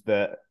decisions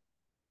that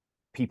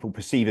people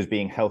perceive as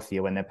being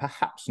healthier when they're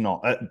perhaps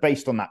not,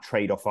 based on that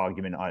trade-off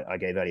argument I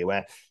gave earlier,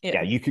 where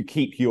you could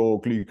keep your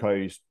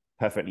glucose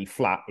perfectly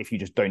flat if you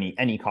just don't eat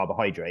any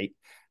carbohydrate,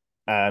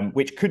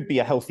 which could be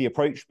a healthy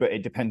approach, but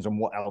it depends on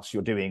what else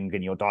you're doing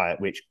in your diet,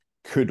 which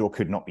could or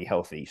could not be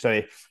healthy.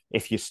 So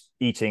if you're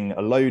eating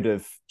a load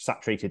of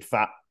saturated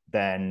fat,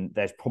 then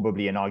there's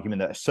probably an argument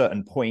that at a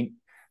certain point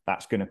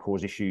that's going to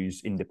cause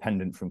issues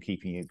independent from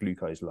keeping your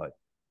glucose low.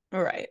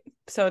 All right.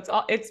 So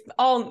it's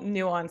all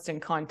nuanced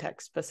and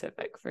context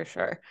specific for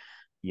sure.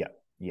 Yeah.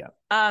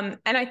 And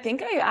I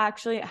think I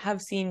actually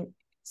have seen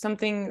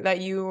something that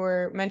you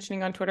were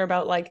mentioning on Twitter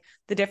about like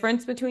the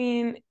difference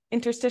between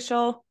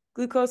interstitial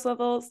glucose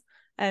levels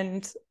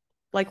and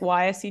like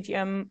why a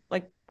CGM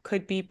like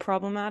could be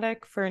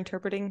problematic for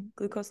interpreting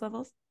glucose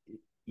levels.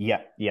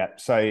 Yeah.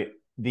 So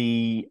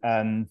the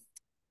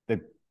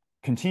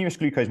continuous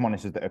glucose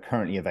monitors that are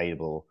currently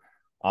available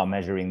are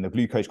measuring the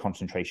glucose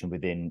concentration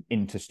within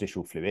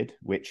interstitial fluid,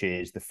 which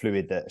is the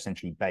fluid that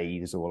essentially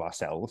bathes all our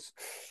cells.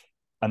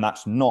 And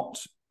that's not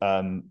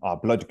our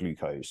blood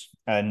glucose.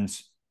 And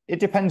it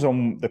depends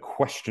on the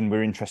question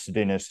we're interested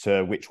in as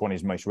to which one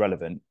is most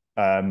relevant.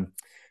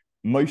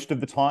 Most of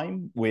the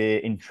time, we're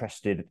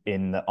interested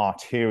in the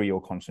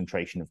arterial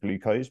concentration of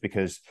glucose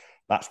because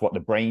that's what the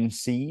brain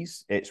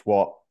sees. It's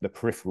what the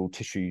peripheral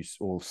tissues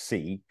all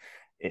see.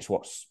 It's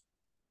what's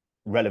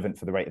relevant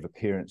for the rate of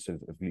appearance of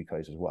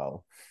glucose as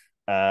well.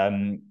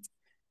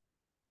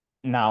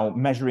 Now,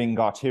 measuring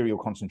arterial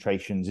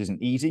concentrations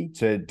isn't easy.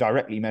 To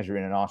directly measure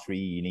in an artery,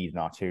 you need an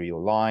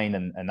arterial line,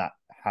 and that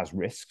has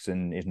risks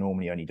and is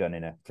normally only done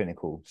in a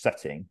clinical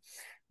setting.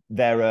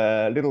 There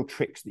are little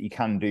tricks that you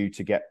can do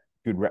to get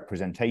good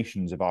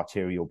representations of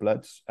arterial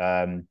bloods,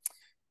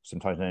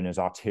 sometimes known as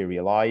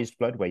arterialized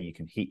blood, where you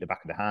can heat the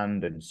back of the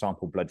hand and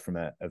sample blood from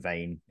a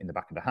vein in the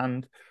back of the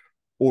hand,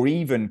 or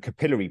even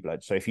capillary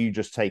blood. So if you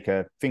just take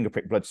a finger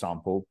prick blood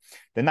sample,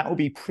 then that will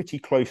be pretty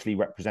closely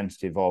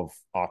representative of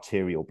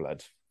arterial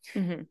blood.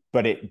 Mm-hmm.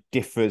 But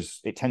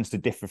it tends to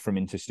differ from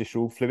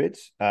interstitial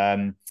fluids.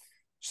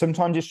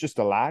 Sometimes it's just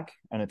a lag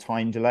and a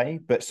time delay,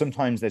 but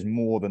sometimes there's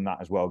more than that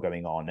as well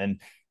going on. And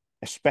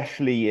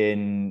especially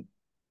in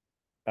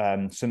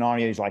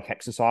scenarios like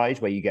exercise,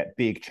 where you get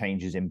big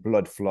changes in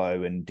blood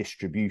flow and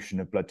distribution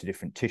of blood to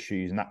different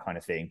tissues and that kind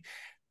of thing,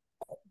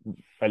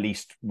 at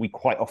least we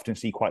quite often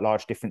see quite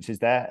large differences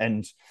there,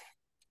 and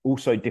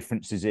also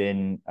differences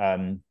in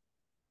then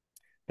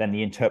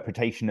the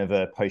interpretation of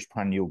a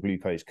postprandial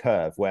glucose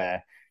curve,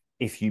 where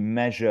if you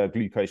measure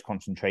glucose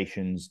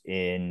concentrations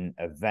in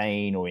a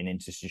vein or in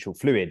interstitial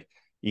fluid,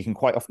 you can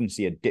quite often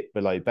see a dip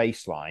below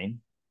baseline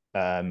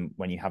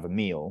when you have a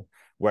meal.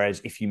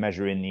 Whereas if you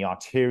measure in the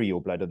arterial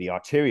blood or the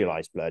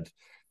arterialized blood,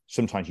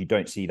 sometimes you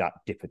don't see that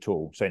dip at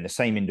all. So in the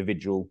same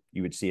individual,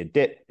 you would see a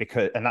dip,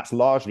 and that's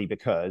largely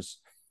because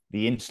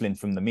the insulin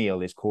from the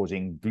meal is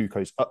causing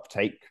glucose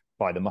uptake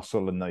by the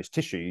muscle and those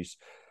tissues.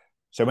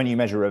 So when you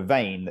measure a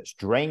vein that's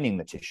draining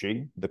the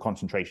tissue, the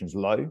concentration's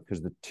low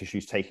because the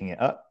tissue's taking it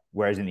up.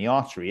 Whereas in the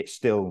artery, it's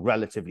still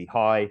relatively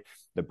high.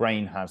 The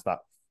brain has that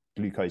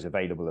glucose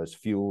available as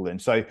fuel.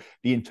 And so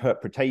the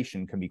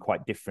interpretation can be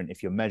quite different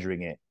if you're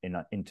measuring it in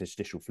an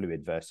interstitial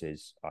fluid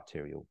versus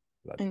arterial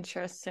blood.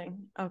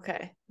 Interesting.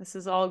 Okay. This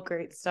is all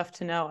great stuff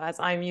to know as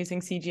I'm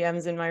using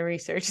CGMs in my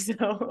research.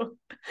 So,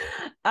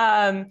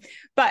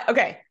 but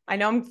okay, I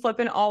know I'm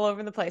flipping all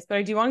over the place, but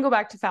I do want to go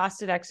back to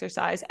fasted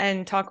exercise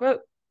and talk about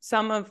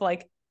some of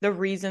like the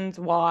reasons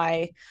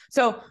why.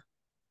 So,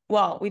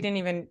 well, we didn't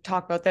even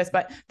talk about this,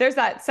 but there's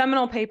that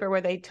seminal paper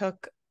where they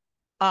took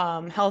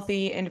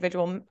healthy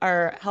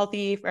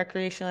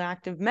recreationally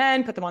active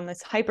men, put them on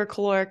this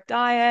hypercaloric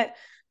diet,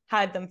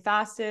 had them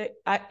fasted,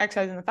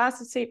 exercise in the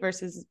fasted state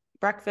versus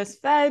breakfast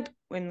fed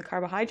in the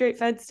carbohydrate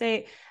fed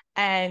state,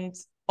 and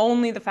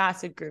only the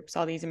fasted group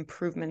saw these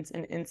improvements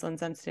in insulin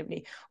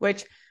sensitivity,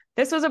 which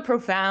this was a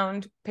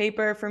profound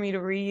paper for me to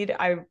read.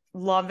 I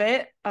love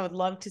it. I would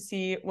love to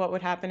see what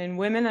would happen in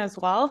women as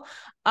well.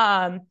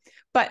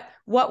 But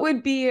what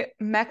would be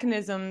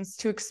mechanisms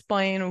to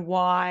explain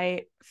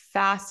why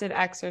fasted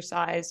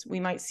exercise,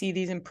 we might see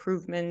these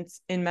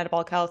improvements in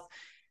metabolic health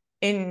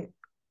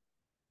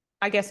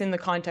I guess in the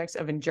context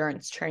of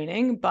endurance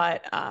training,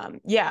 but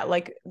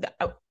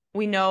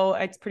we know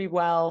it's pretty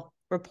well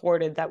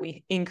reported that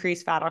we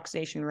increase fat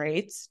oxidation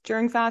rates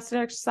during fasted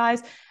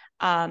exercise.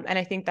 And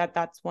I think that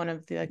that's one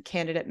of the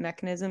candidate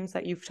mechanisms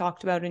that you've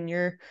talked about in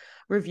your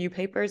review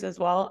papers as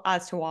well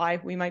as to why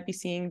we might be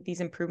seeing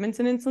these improvements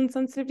in insulin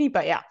sensitivity.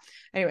 But yeah,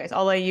 anyways,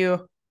 I'll let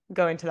you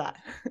go into that.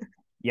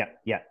 Yeah.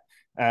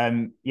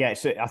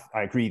 So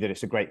I agree that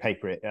it's a great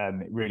paper. It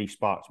really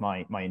sparked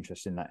my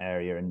interest in that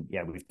area, and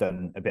yeah, we've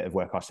done a bit of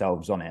work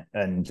ourselves on it.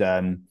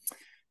 And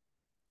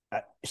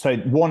so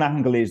one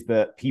angle is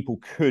that people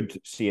could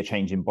see a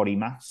change in body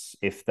mass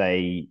if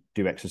they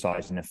do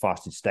exercise in a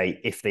fasted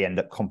state, if they end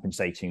up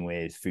compensating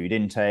with food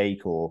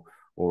intake or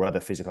other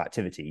physical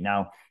activity.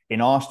 Now, in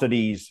our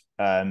studies,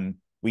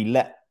 we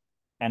let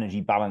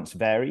energy balance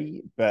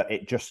vary, but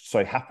it just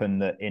so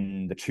happened that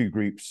in the two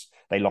groups,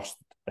 they lost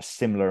a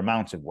similar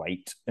amount of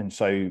weight. And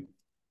so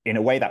in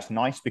a way, that's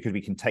nice because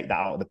we can take that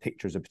out of the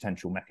picture as a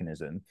potential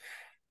mechanism.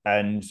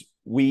 And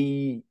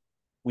we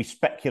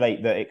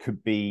speculate that it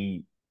could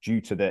be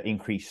due to the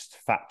increased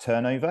fat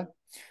turnover,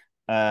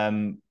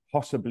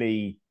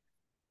 possibly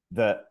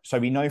that. So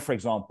we know, for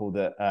example,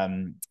 that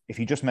if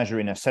you just measure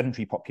in a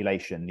sedentary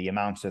population, the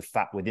amount of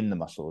fat within the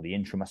muscle, the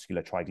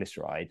intramuscular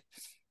triglyceride,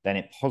 then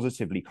it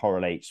positively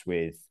correlates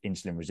with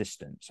insulin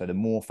resistance. So the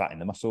more fat in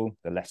the muscle,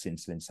 the less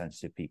insulin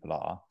sensitive people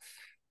are.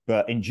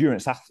 But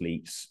endurance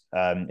athletes,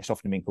 it's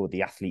often been called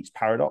the athlete's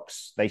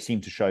paradox. They seem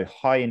to show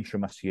high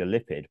intramuscular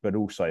lipid, but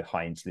also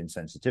high insulin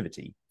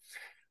sensitivity.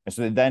 And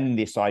so then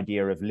this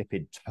idea of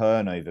lipid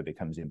turnover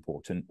becomes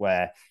important,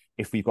 where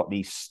if we've got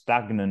these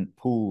stagnant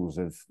pools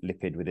of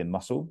lipid within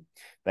muscle,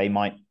 they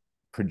might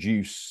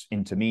produce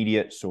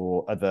intermediates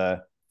or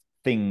other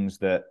things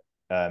that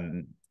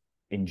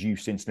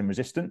induce insulin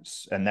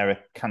resistance. And there are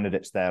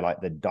candidates there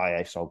like the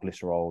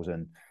diacylglycerols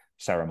and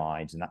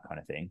ceramides and that kind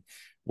of thing.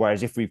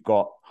 Whereas if we've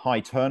got high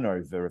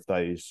turnover of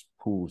those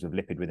pools of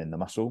lipid within the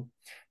muscle,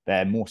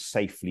 they're more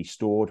safely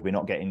stored. We're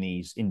not getting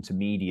these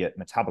intermediate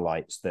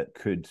metabolites that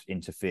could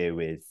interfere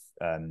with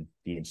the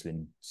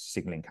insulin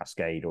signaling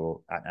cascade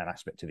or an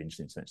aspect of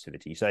insulin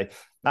sensitivity. So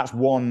that's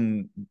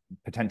one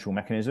potential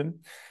mechanism.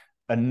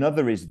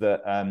 Another is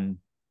that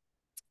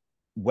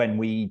when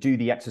we do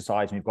the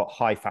exercise and we've got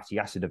high fatty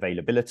acid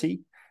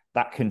availability,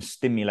 that can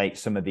stimulate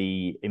some of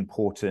the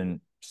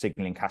important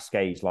signaling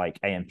cascades like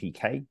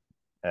AMPK,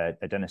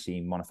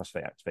 adenosine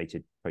monophosphate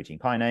activated protein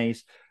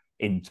kinase.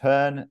 In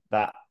turn,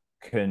 that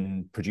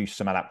can produce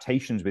some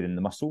adaptations within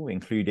the muscle,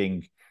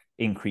 including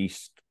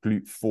increased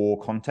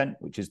GLUT4 content,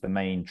 which is the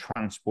main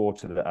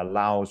transporter that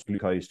allows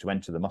glucose to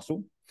enter the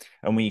muscle.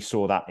 And we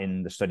saw that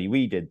in the study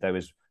we did. There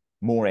was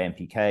more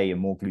AMPK and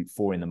more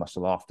GLUT4 in the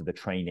muscle after the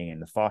training in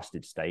the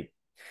fasted state.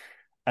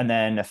 And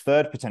then a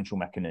third potential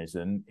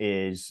mechanism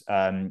is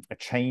a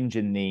change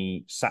in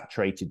the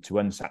saturated to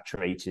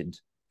unsaturated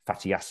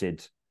fatty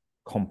acid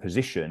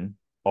composition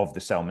of the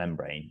cell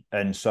membrane.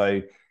 And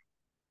so,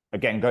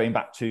 again, going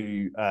back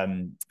to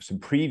some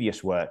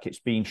previous work, it's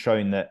been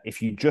shown that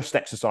if you just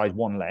exercise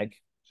one leg,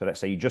 so let's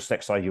say you just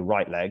exercise your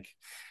right leg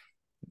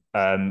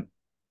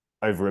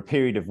over a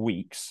period of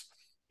weeks,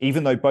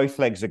 even though both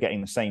legs are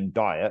getting the same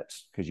diet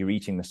because you're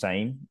eating the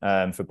same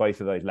for both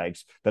of those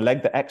legs, the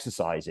leg that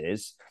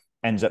exercises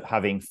ends up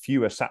having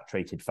fewer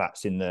saturated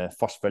fats in the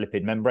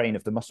phospholipid membrane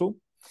of the muscle.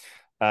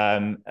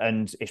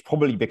 And it's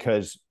probably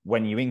because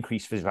when you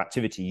increase physical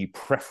activity, you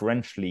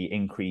preferentially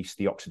increase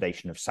the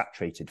oxidation of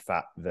saturated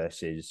fat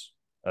versus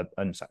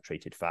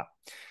unsaturated fat.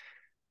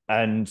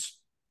 And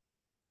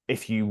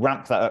if you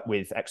ramp that up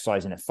with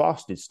exercise in a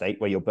fasted state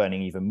where you're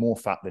burning even more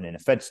fat than in a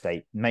fed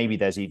state, maybe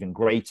there's even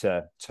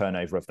greater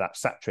turnover of that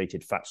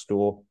saturated fat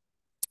store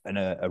and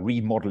a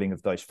remodeling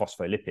of those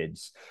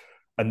phospholipids.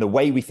 And the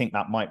way we think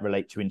that might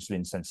relate to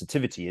insulin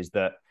sensitivity is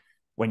that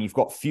when you've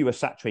got fewer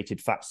saturated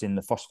fats in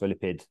the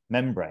phospholipid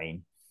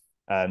membrane,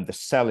 the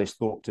cell is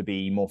thought to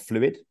be more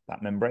fluid,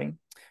 that membrane.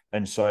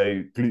 And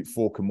so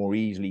GLUT4 can more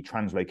easily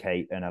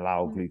translocate and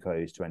allow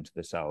glucose to enter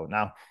the cell.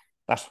 Now,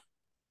 that's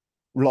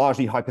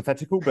largely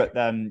hypothetical, but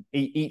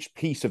each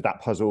piece of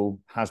that puzzle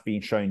has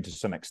been shown to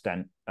some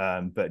extent,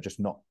 but just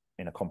not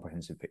in a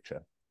comprehensive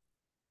picture.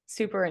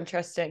 Super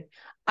interesting.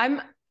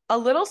 I'm a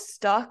little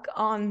stuck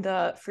on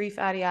the free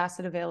fatty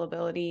acid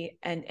availability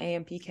and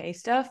AMPK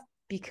stuff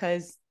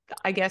because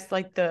I guess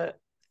like the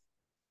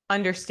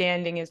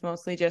understanding is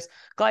mostly just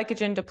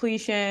glycogen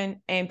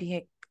depletion, AMP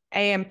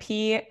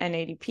and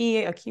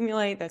ADP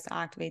accumulate, this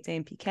activates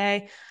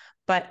AMPK.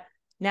 But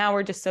now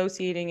we're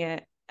dissociating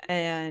it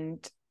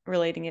and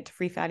relating it to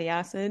free fatty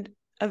acid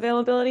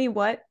availability.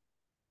 What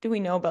do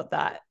we know about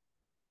that?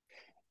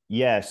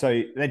 Yeah,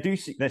 so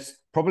there's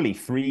probably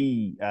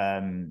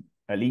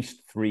at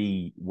least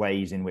three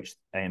ways in which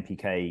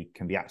AMPK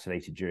can be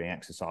activated during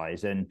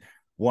exercise. And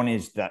one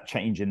is that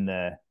change in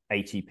the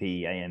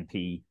ATP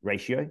AMP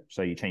ratio.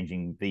 So you're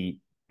changing the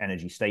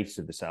energy status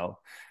of the cell.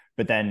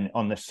 But then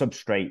on the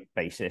substrate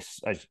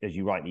basis, as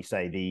you rightly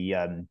say,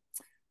 the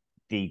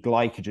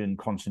glycogen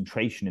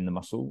concentration in the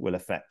muscle will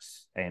affect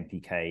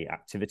AMPK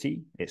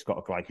activity. It's got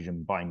a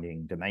glycogen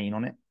binding domain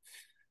on it.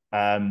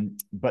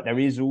 But there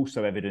is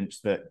also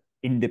evidence that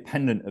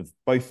independent of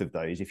both of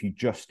those, if you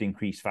just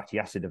increase fatty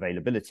acid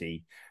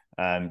availability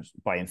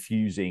by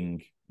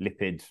infusing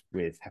lipid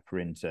with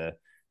heparin to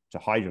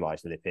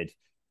hydrolyze the lipid,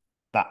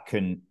 that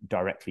can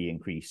directly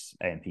increase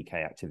AMPK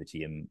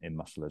activity in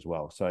muscle as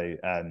well. So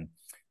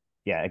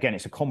yeah, again,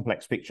 it's a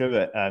complex picture,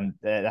 but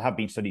there have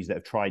been studies that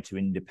have tried to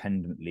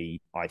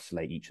independently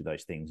isolate each of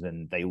those things,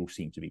 and they all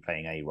seem to be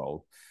playing a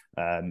role.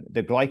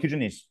 The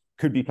glycogen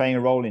could be playing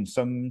a role in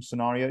some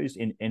scenarios.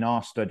 In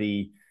our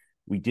study,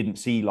 we didn't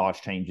see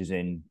large changes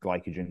in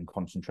glycogen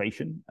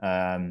concentration.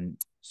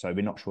 So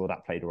we're not sure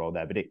that played a role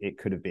there, but it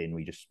could have been.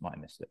 We just might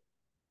have missed it.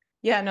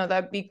 Yeah, no,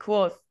 that'd be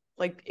cool.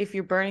 If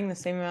you're burning the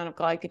same amount of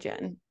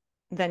glycogen,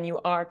 then you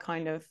are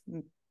kind of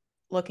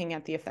looking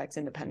at the effects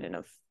independent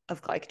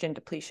of glycogen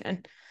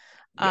depletion.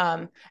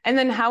 Yeah. And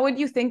then how would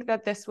you think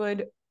that this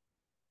would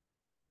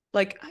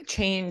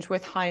change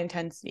with high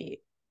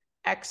intensity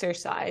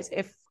exercise?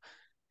 If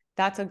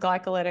that's a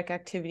glycolytic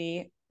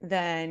activity,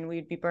 then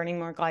we'd be burning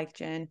more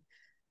glycogen.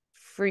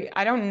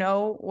 I don't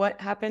know what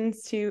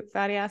happens to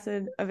fatty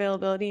acid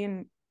availability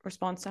in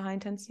response to high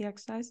intensity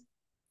exercise.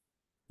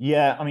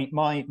 Yeah, I mean,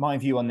 my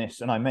view on this,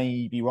 and I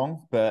may be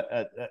wrong, but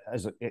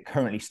as it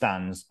currently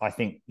stands, I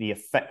think the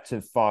effect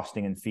of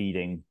fasting and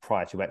feeding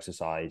prior to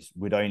exercise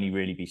would only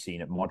really be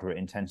seen at moderate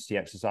intensity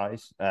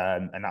exercise.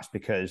 And that's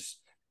because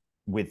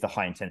with the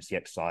high intensity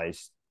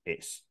exercise,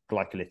 it's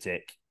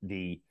glycolytic.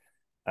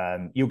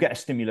 You'll get a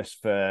stimulus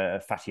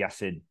for fatty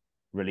acid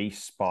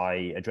release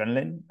by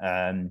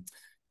adrenaline.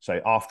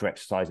 So after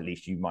exercise, at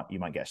least you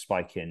might get a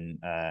spike in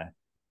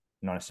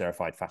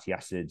non-esterified fatty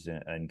acids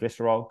and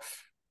glycerol.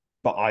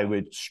 But I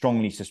would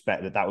strongly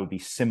suspect that would be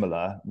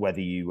similar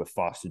whether you were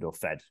fasted or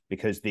fed,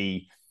 because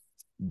the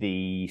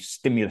the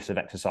stimulus of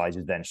exercise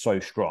is then so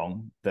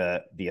strong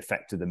that the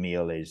effect of the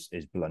meal is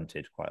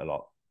blunted quite a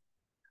lot.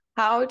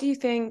 How do you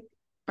think,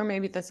 or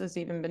maybe this has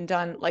even been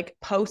done, like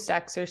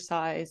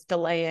post-exercise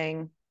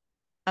delaying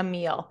a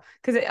meal?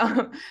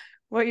 Because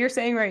what you're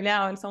saying right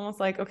now, it's almost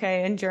like,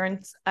 okay,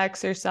 endurance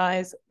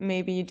exercise,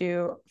 maybe you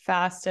do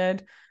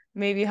fasted,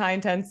 maybe high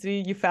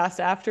intensity, you fast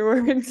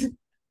afterwards.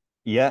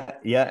 Yeah,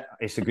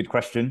 it's a good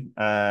question.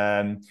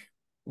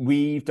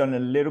 We've done a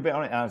little bit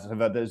on it, as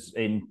have others,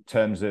 in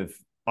terms of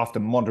after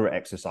moderate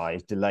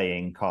exercise,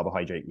 delaying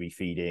carbohydrate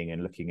refeeding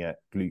and looking at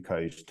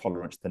glucose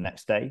tolerance the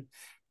next day.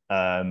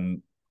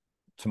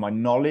 To my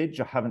knowledge,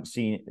 I haven't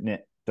seen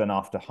it done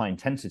after high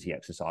intensity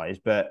exercise,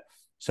 but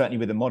certainly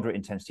with a moderate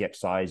intensity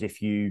exercise,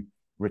 if you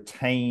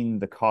retain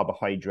the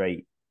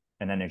carbohydrate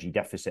and energy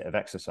deficit of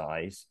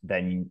exercise,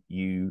 then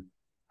you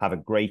have a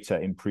greater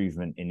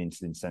improvement in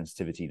insulin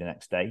sensitivity the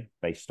next day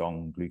based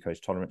on glucose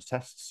tolerance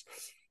tests.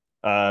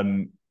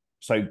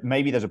 So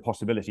maybe there's a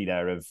possibility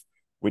there of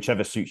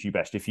whichever suits you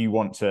best. If you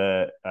want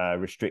to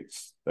restrict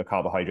the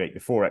carbohydrate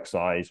before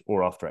exercise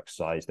or after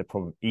exercise,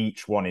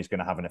 each one is going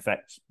to have an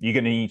effect. You're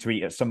going to need to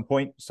eat at some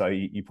point, so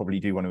you probably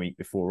do want to eat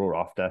before or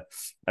after.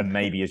 And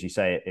maybe, as you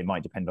say, it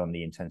might depend on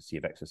the intensity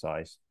of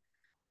exercise.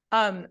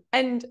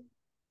 And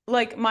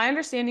like my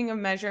understanding of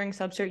measuring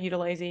substrate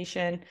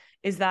utilization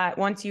is that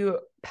once you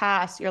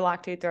pass your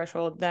lactate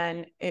threshold,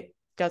 then it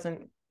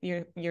doesn't,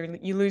 you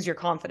lose your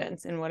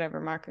confidence in whatever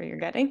marker you're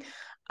getting.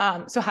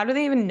 So how do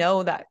they even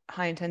know that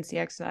high intensity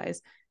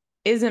exercise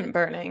isn't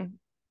burning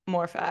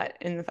more fat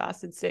in the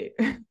fasted state?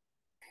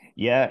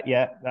 Yeah,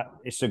 that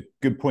it's a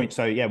good point.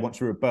 So yeah, once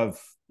you're above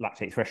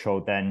lactate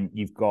threshold, then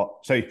you've got,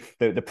 so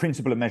the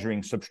principle of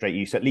measuring substrate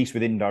use, at least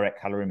with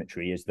indirect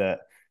calorimetry, is that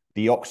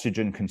the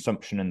oxygen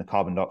consumption and the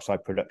carbon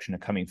dioxide production are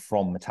coming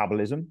from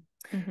metabolism.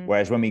 Mm-hmm.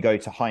 Whereas when we go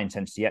to high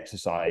intensity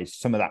exercise,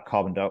 some of that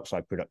carbon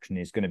dioxide production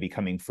is going to be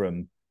coming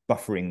from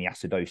buffering the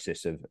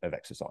acidosis of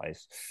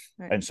exercise.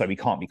 Right. And so we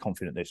can't be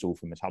confident that it's all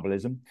from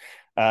metabolism.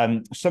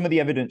 Some of the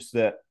evidence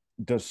that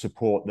does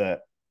support that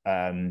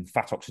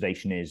fat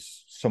oxidation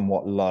is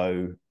somewhat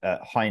low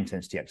at high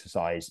intensity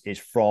exercise is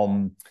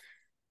from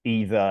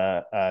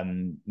either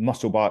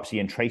muscle biopsy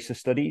and tracer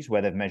studies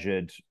where they've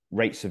measured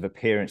rates of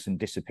appearance and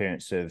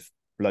disappearance of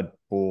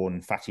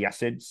blood-borne fatty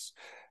acids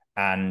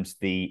and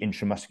the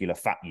intramuscular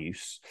fat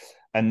use.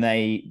 And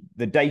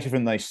the data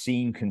from those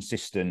seem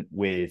consistent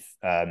with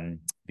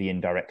the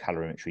indirect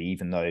calorimetry,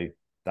 even though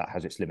that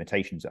has its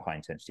limitations at high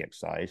intensity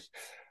exercise.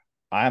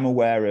 I am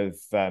aware of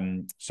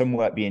some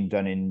work being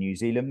done in New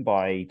Zealand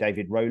by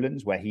David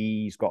Rowlands, where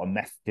he's got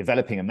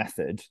developing a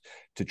method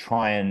to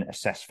try and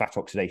assess fat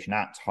oxidation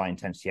at high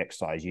intensity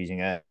exercise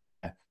using a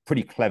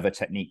pretty clever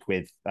technique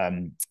with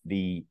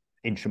the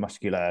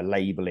intramuscular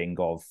labeling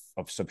of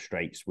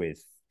substrates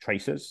with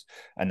tracers,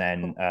 and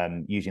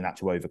then using that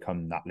to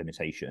overcome that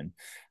limitation.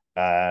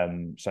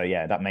 So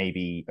yeah, that may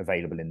be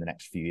available in the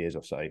next few years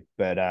or so.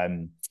 But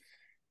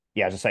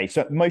yeah, as I say,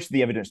 so most of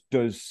the evidence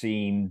does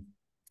seem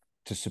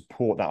to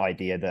support that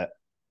idea that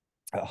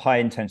at high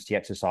intensity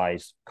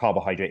exercise,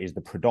 carbohydrate is the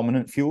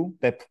predominant fuel.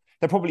 There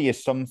probably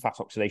is some fat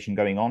oxidation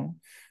going on,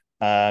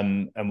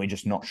 and we're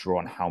just not sure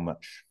on how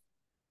much,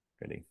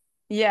 really.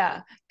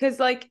 Yeah, because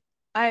like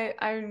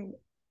I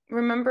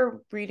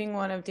remember reading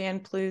one of Dan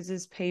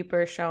Plew's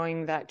paper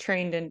showing that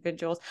trained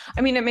individuals,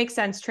 I mean, it makes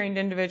sense, trained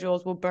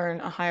individuals will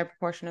burn a higher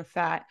proportion of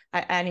fat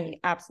at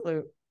any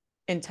absolute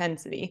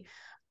intensity.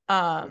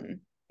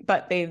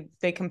 But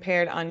they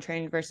compared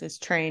untrained versus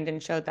trained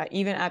and showed that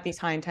even at these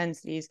high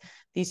intensities,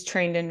 these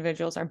trained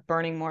individuals are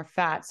burning more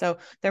fat. So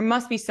there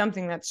must be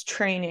something that's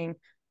training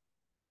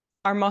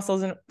our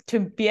muscles to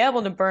be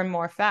able to burn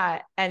more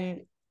fat.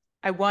 And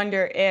I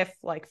wonder if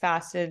like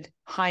fasted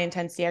high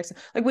intensity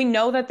exercise, like we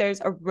know that there's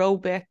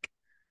aerobic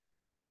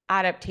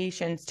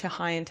adaptations to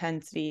high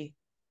intensity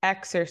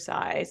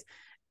exercise,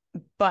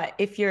 but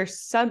if your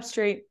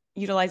substrate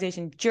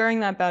utilization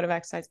during that bout of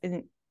exercise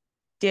isn't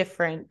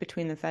different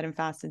between the fed and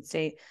fasted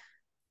state.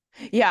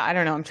 Yeah, I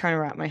don't know. I'm trying to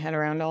wrap my head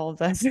around all of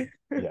this.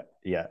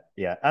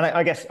 Yeah. And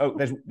I guess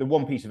there's the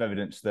one piece of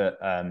evidence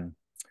that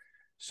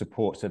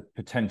supports a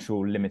potential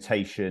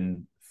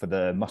limitation for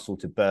the muscle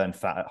to burn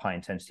fat at high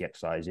intensity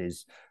exercise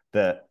is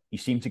that you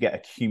seem to get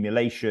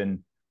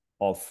accumulation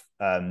of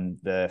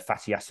the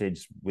fatty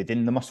acids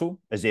within the muscle,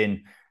 as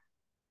in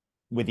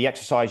with the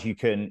exercise, you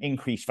can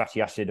increase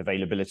fatty acid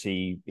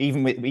availability,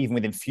 even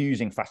with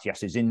infusing fatty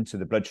acids into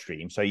the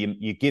bloodstream. So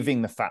you're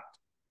giving the fat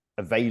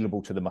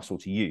available to the muscle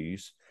to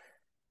use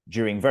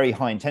during very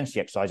high intensity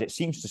exercise. It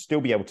seems to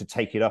still be able to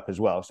take it up as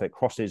well. So it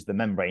crosses the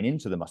membrane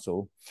into the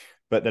muscle,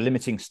 but the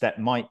limiting step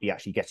might be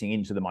actually getting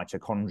into the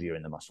mitochondria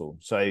in the muscle.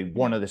 So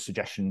one of the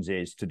suggestions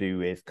is to do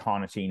with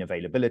carnitine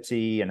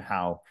availability and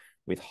how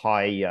with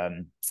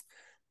high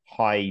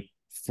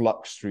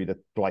flux through the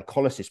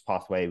glycolysis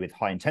pathway with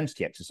high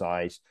intensity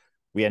exercise,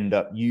 we end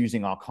up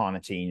using our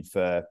carnitine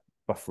for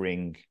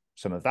buffering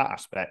some of that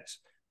aspect.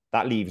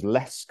 That leaves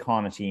less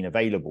carnitine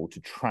available to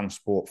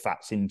transport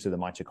fats into the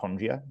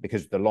mitochondria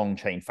because the long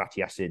chain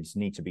fatty acids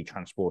need to be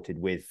transported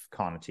with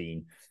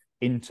carnitine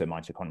into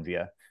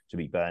mitochondria to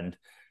be burned.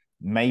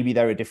 Maybe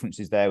there are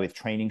differences there with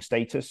training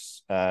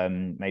status.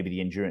 Maybe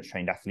the endurance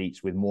trained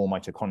athletes with more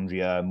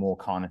mitochondria, more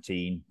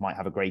carnitine might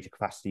have a greater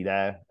capacity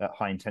there at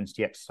high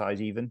intensity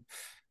exercise even.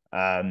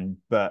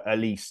 But at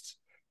least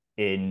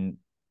in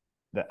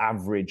the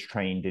average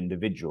trained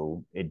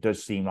individual, it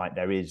does seem like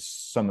there is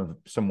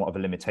somewhat of a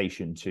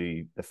limitation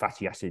to the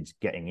fatty acids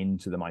getting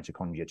into the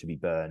mitochondria to be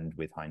burned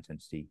with high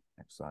intensity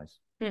exercise.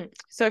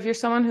 So if you're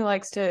someone who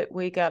likes to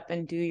wake up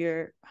and do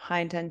your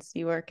high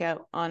intensity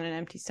workout on an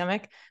empty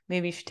stomach,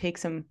 maybe you should take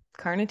some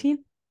carnitine.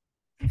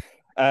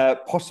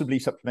 Possibly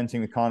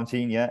supplementing with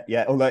carnitine,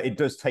 yeah. Although it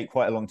does take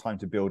quite a long time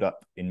to build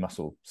up in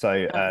muscle,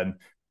 so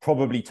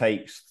probably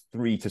takes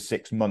 3 to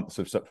 6 months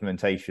of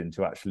supplementation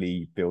to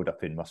actually build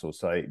up in muscle.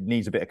 So it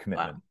needs a bit of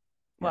commitment.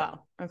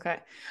 Wow. Okay.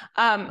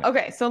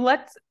 Okay. So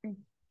let's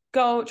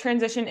go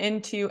transition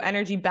into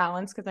energy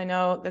balance, because I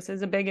know this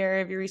is a big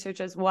area of your research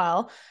as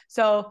well.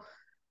 So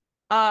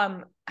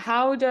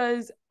how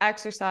does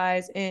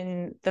exercise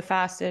in the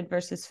fasted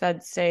versus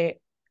fed state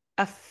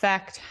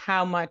affect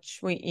how much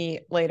we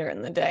eat later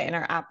in the day and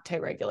our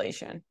appetite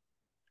regulation?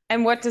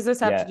 And what does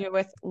this have to do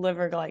with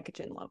liver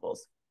glycogen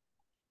levels?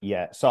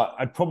 Yeah, so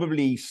I'd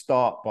probably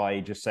start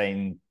by just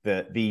saying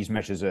that these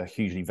measures are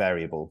hugely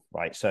variable,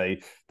 right? So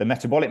the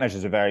metabolic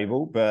measures are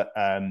variable, but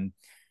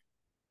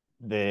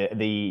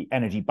the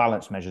energy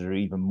balance measures are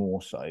even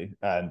more so,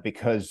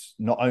 because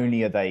not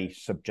only are they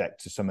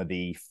subject to some of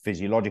the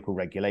physiological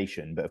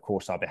regulation, but of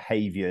course our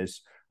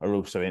behaviors are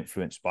also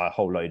influenced by a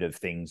whole load of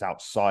things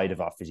outside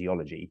of our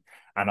physiology.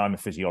 And I'm a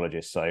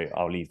physiologist, so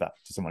I'll leave that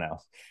to someone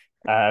else.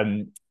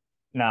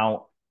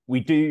 Now,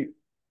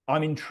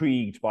 I'm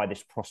intrigued by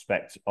this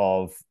prospect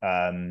of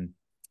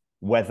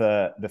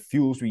whether the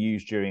fuels we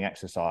use during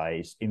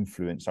exercise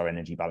influence our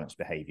energy balance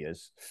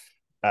behaviors.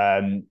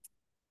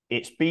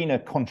 It's been a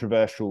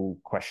controversial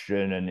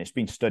question, and it's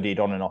been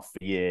studied on and off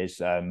for years.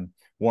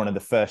 One of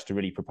the first to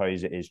really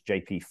propose it is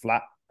J.P.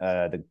 Flatt,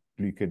 the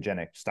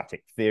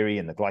glucogenostatic theory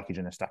and the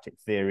glycogenostatic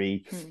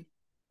theory.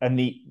 And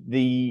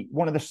the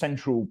one of the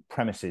central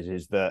premises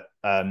is that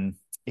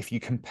if you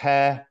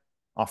compare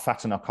our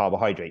fat and our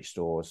carbohydrate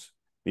stores,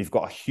 we've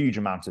got a huge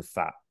amount of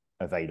fat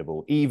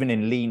available. Even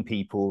in lean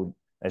people,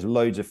 there's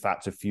loads of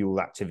fat to fuel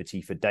activity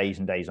for days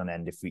and days on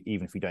end,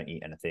 even if we don't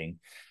eat anything.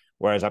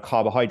 Whereas our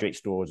carbohydrate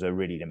stores are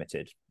really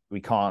limited. We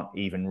can't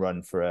even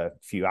run for a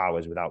few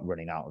hours without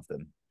running out of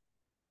them.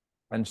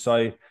 And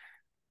so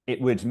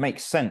it would make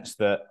sense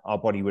that our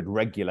body would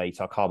regulate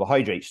our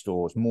carbohydrate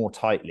stores more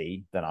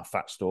tightly than our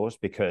fat stores,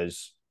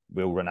 because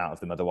we'll run out of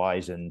them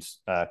otherwise. And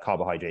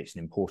carbohydrates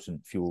an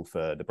important fuel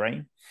for the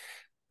brain.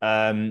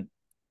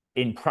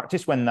 In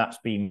practice, when that's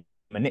been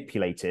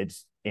manipulated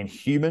in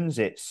humans,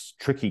 it's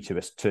tricky to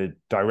us to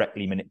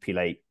directly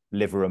manipulate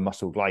liver and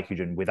muscle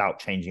glycogen without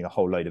changing a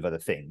whole load of other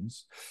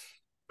things.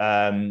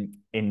 In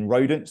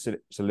rodents,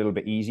 it's a little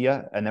bit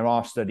easier. And there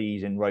are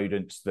studies in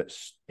rodents that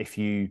if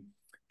you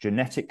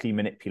genetically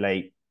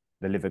manipulate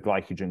the liver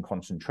glycogen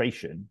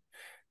concentration,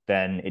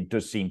 then it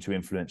does seem to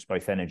influence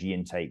both energy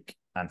intake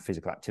and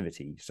physical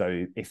activity.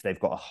 So if they've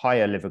got a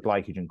higher liver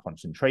glycogen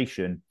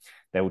concentration,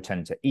 they will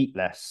tend to eat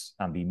less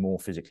and be more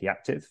physically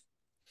active.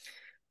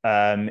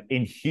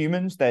 In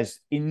humans,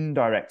 there's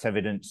indirect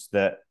evidence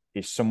that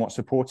is somewhat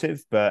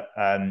supportive, but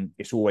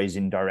it's always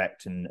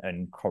indirect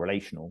and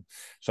correlational.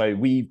 So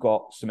we've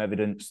got some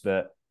evidence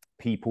that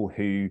people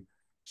who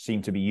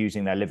seem to be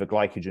using their liver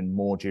glycogen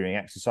more during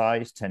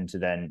exercise tend to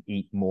then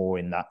eat more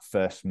in that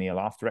first meal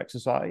after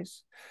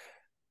exercise.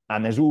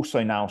 And there's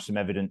also now some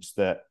evidence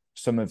that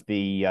some of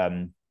the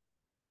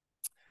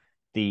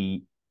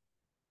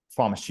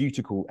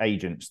pharmaceutical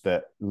agents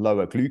that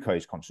lower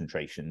glucose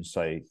concentrations,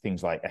 so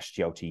things like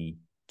SGLT2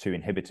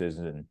 inhibitors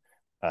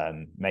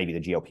and maybe the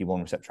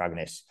GLP-1 receptor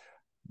agonists,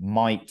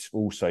 might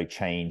also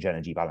change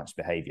energy balance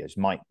behaviors,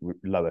 might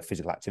lower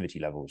physical activity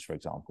levels, for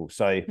example.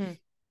 So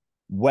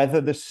whether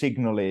the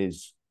signal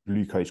is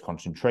glucose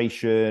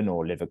concentration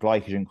or liver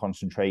glycogen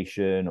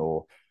concentration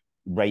or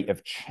rate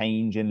of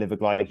change in liver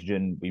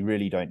glycogen, we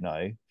really don't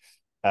know.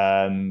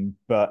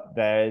 But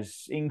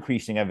there's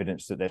increasing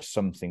evidence that there's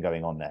something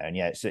going on there. And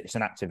yeah, it's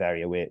an active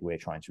area we're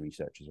trying to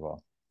research as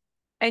well.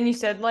 And you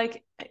said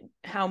like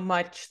how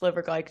much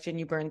liver glycogen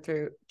you burn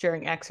through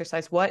during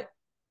exercise. What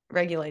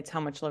regulates how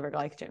much liver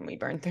glycogen we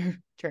burn through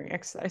during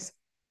exercise?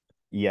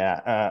 Yeah,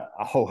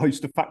 a whole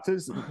host of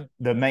factors.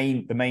 The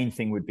main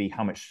thing would be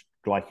how much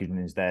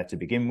glycogen is there to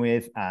begin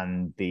with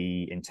and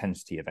the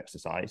intensity of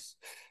exercise.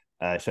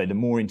 So the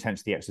more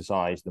intense the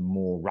exercise, the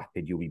more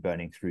rapid you'll be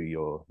burning through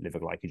your liver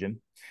glycogen.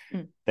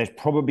 There's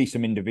probably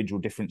some individual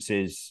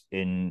differences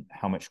in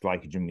how much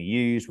glycogen we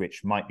use,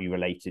 which might be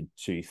related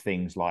to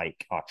things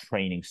like our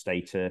training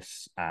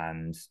status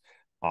and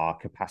our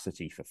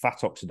capacity for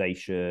fat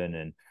oxidation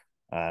and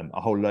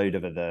a whole load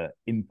of other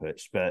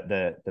inputs. But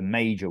the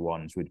major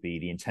ones would be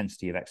the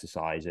intensity of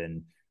exercise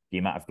and the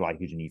amount of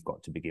glycogen you've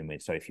got to begin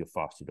with. So if you're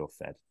fasted or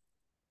fed.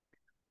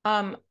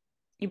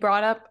 You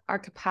brought up our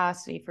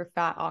capacity for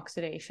fat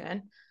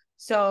oxidation.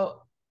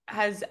 So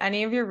has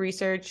any of your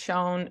research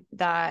shown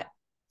that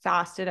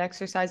fasted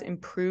exercise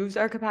improves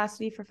our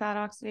capacity for fat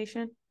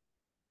oxidation?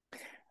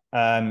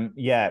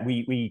 Yeah,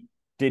 we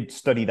did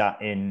study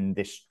that in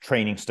this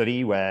training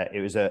study where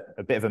it was a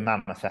bit of a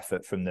mammoth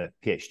effort from the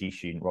PhD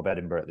student, Rob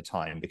Edinburgh, at the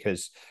time,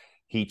 because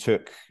he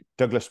took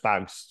Douglas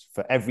bags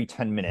for every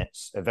 10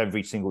 minutes of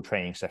every single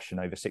training session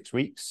over 6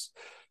 weeks.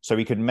 So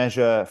we could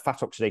measure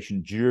fat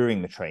oxidation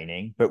during the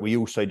training, but we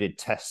also did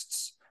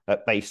tests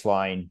at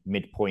baseline,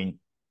 midpoint,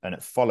 and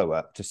at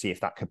follow-up to see if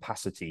that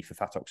capacity for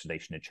fat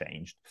oxidation had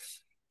changed.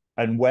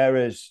 And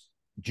whereas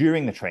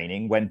during the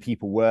training, when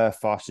people were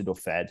fasted or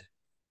fed,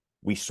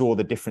 we saw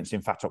the difference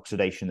in fat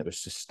oxidation that was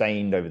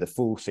sustained over the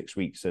full 6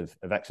 weeks of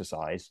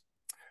exercise.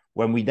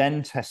 When we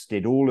then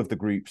tested all of the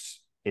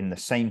groups in the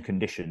same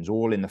conditions,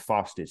 all in the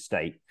fasted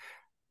state,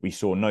 we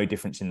saw no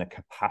difference in the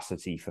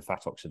capacity for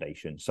fat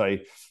oxidation. So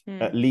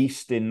at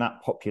least in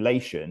that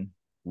population,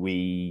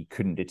 we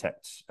couldn't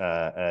detect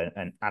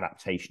an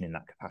adaptation in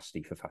that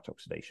capacity for fat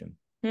oxidation.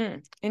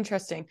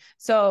 Interesting.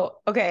 So,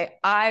 okay,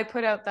 I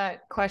put out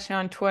that question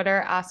on Twitter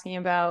asking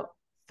about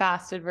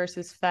fasted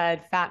versus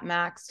fed fat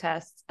max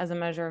tests as a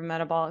measure of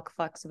metabolic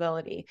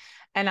flexibility.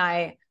 And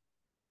I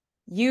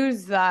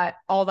use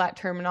all that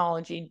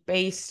terminology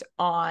based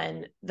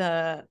on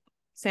the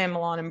Sam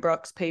Milan and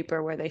Brooks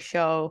paper where they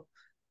show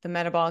the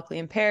metabolically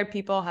impaired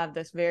people have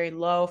this very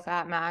low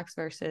fat max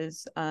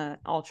versus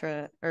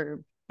ultra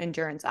or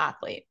endurance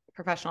athlete,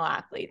 professional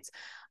athletes.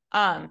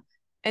 And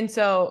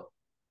so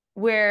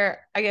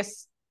where I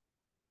guess,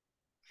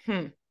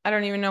 I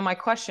don't even know my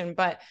question,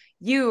 but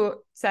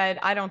you said,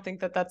 I don't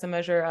think that that's a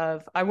measure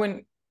of, I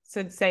wouldn't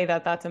say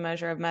that that's a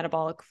measure of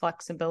metabolic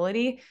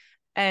flexibility.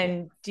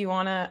 And do you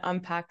want to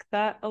unpack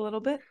that a little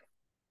bit?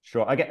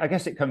 Sure. I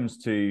guess it comes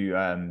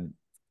to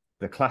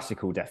the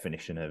classical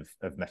definition of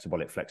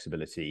metabolic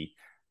flexibility,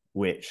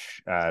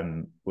 which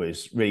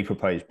was really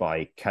proposed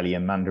by Kelly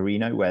and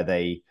Mandarino, where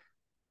they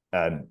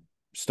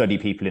study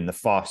people in the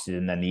fasted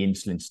and then the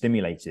insulin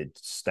stimulated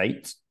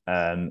state,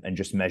 and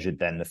just measured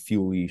then the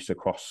fuel use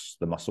across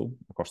the muscle,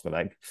 across the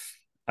leg.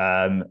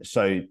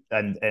 So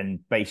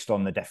based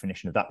on the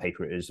definition of that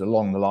paper, it is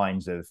along the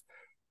lines of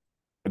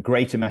a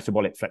greater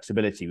metabolic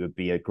flexibility would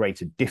be a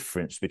greater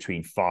difference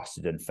between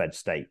fasted and fed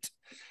state.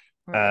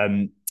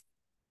 Right.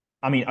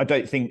 I mean, I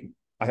don't think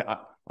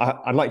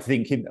I'd like to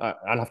think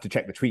I'll have to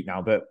check the tweet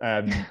now, but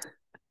I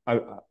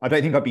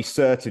don't think I'd be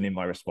certain in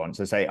my response.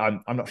 I say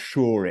I'm not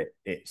sure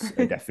it's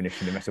a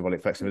definition of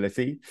metabolic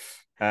flexibility.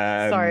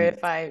 Sorry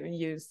if I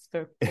used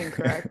the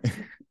incorrect.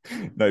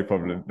 No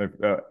problem.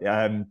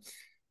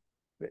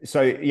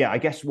 So yeah, I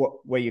guess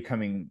where you're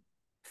coming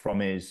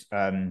from is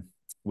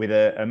with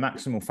a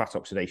maximal fat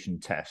oxidation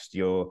test,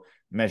 you're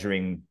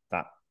measuring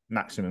that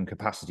maximum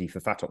capacity for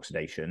fat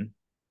oxidation.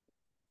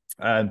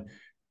 I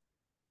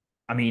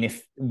mean,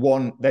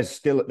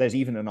 there's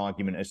even an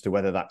argument as to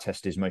whether that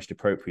test is most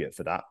appropriate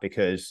for that,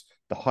 because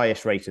the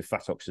highest rate of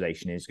fat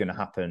oxidation is going to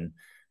happen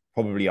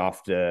probably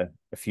after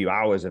a few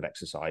hours of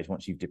exercise,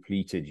 once you've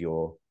depleted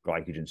your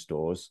glycogen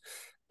stores.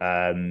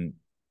 And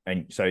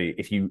so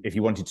if you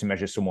wanted to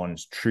measure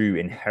someone's true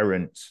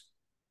inherent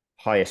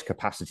highest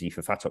capacity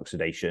for fat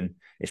oxidation,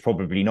 it's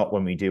probably not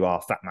when we do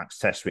our fat max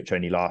test, which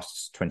only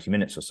lasts 20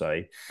 minutes or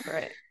so.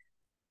 Right.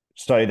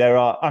 So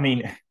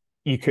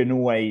you can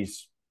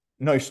always,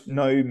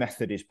 no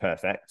method is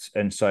perfect.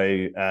 And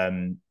so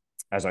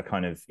as I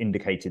kind of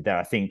indicated there,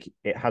 I think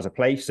it has a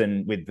place,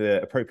 and with the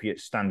appropriate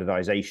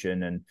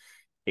standardization, and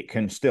it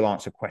can still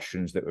answer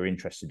questions that we're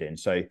interested in.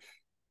 So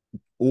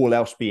all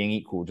else being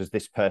equal, is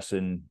this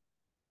person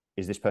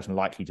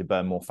likely to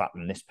burn more fat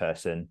than this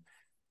person?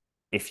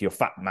 If your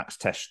fat max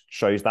test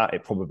shows that,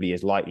 it probably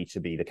is likely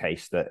to be the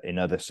case that in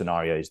other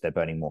scenarios they're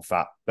burning more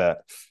fat,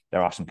 but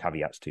there are some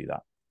caveats to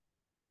that.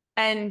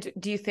 And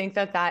do you think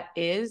that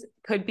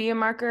could be a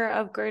marker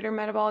of greater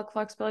metabolic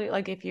flexibility?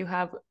 Like if you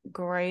have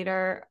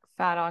greater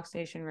fat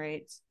oxidation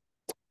rates?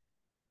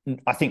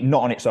 I think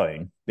not on its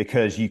own,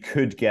 because you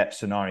could get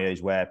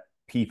scenarios where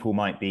people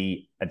might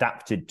be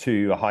adapted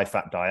to a high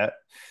fat diet,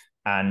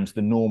 and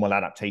the normal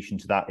adaptation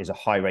to that is a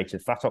high rate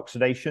of fat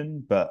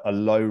oxidation, but a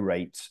low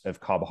rate of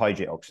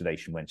carbohydrate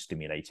oxidation when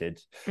stimulated.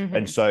 Mm-hmm.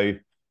 And so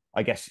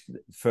I guess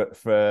for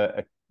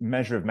a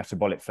measure of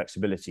metabolic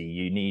flexibility,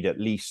 you need at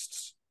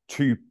least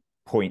 2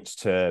 points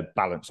to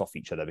balance off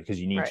each other, because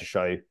you need to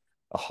show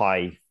a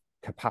high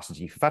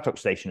capacity for fat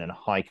oxidation and a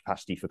high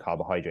capacity for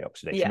carbohydrate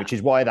oxidation, which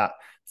is why that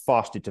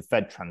fasted to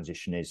fed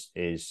transition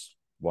is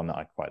one that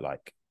I quite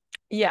like.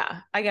 Yeah,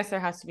 I guess there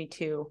has to be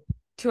two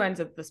ends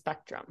of the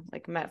spectrum,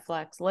 like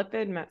metflex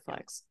lipid,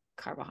 metflex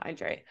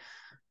carbohydrate.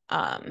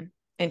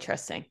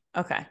 Interesting.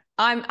 Okay.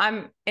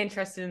 I'm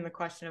interested in the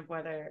question of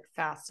whether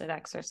fasted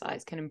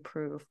exercise can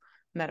improve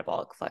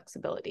metabolic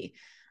flexibility.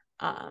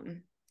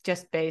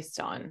 Just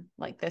based on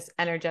like this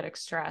energetic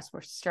stress,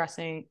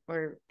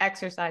 we're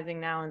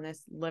exercising now in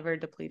this liver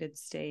depleted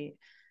state.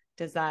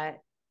 Does that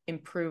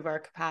improve our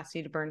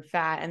capacity to burn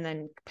fat? And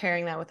then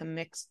pairing that with a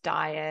mixed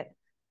diet,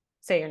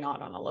 say you're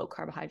not on a low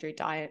carbohydrate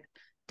diet,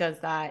 does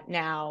that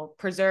now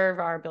preserve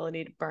our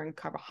ability to burn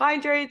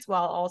carbohydrates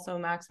while also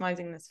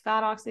maximizing this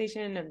fat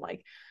oxidation? And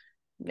like,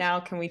 now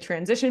can we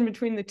transition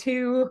between the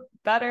two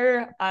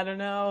better? I don't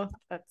know.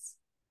 That's,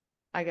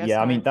 I guess.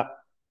 Yeah, I mean,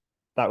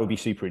 that would be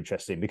super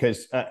interesting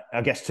because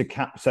I guess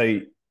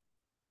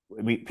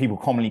people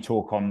commonly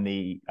talk on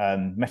the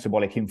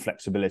metabolic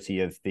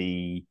inflexibility of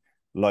the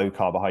low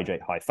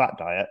carbohydrate, high fat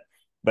diet,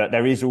 but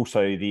there is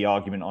also the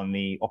argument on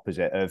the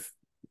opposite of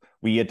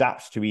we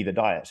adapt to either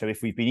diet. So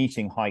if we've been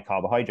eating high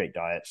carbohydrate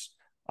diets,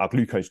 our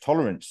glucose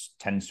tolerance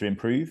tends to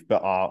improve,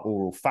 but our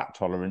oral fat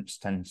tolerance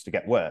tends to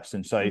get worse.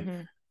 And so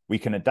we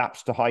can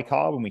adapt to high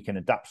carb and we can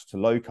adapt to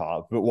low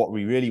carb. But what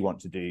we really want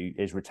to do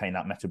is retain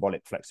that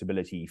metabolic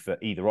flexibility for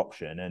either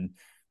option. And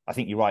I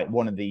think you're right.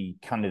 One of the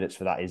candidates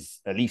for that is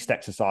at least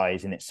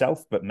exercise in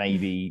itself, but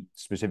maybe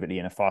specifically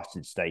in a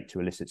fasted state to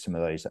elicit some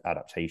of those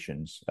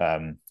adaptations.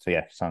 So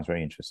yeah, sounds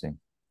very interesting.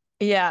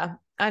 Yeah.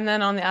 And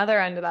then on the other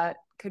end of that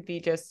could be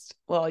just,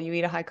 well, you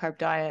eat a high carb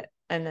diet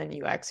and then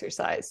you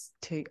exercise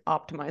to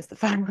optimize the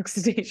fat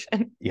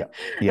oxidation. Yeah.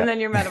 And then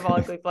you're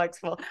metabolically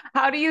flexible.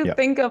 How do you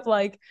think of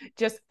like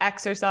just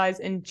exercise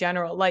in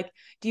general? Like,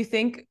 do you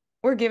think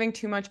we're giving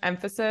too much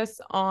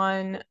emphasis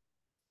on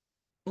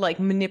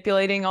like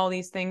manipulating all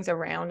these things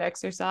around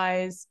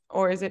exercise,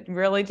 or is it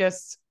really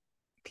just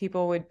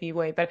people would be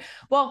way better?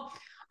 Well,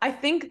 I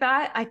think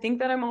that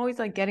I'm always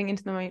like getting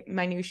into the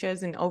minutiae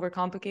and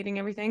overcomplicating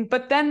everything.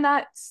 But then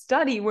that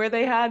study where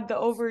they had the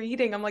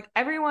overeating, I'm like,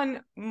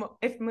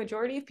 if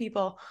majority of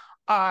people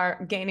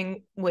are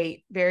gaining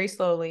weight very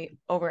slowly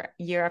over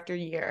year after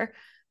year,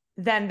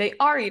 then they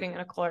are eating in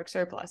a caloric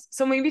surplus.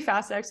 So maybe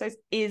fasted exercise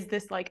is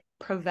this like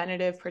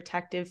preventative,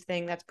 protective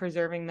thing that's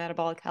preserving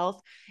metabolic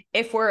health.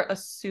 If we're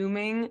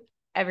assuming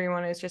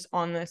everyone is just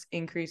on this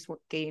increased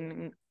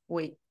gaining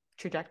weight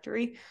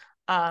trajectory.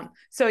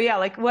 So yeah,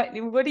 like what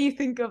do you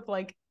think of,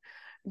 like,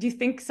 do you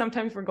think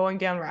sometimes we're going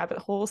down rabbit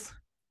holes?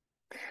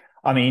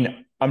 I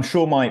mean, I'm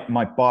sure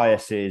my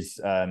bias is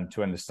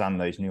to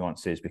understand those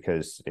nuances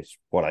because it's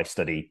what I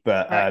study.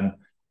 But right.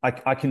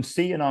 I can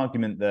see an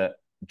argument that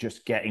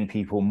just getting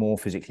people more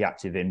physically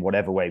active in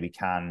whatever way we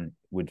can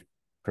would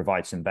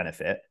provide some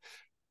benefit.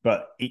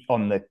 But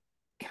on the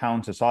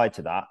counter side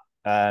to that,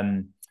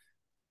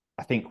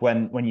 I think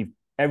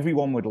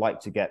everyone would like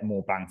to get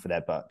more bang for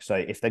their buck. So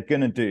if they're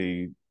going to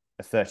do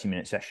a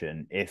 30-minute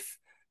session, if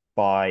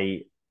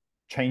by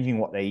changing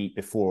what they eat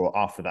before or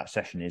after that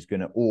session is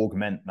going to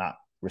augment that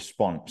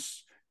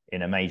response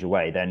in a major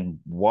way, then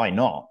why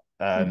not?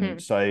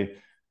 So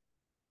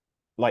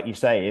like you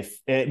say, if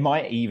it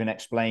might even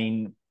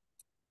explain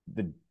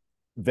the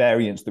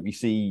variance that we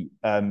see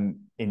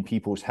in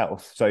people's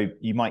health. So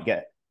you might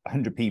get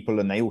 100 people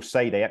and they all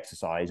say they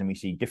exercise and we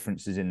see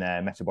differences in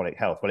their metabolic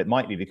health. Well, it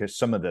might be because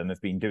some of them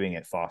have been doing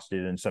it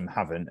fasted and some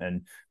haven't,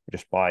 and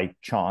just by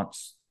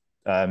chance.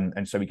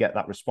 And so we get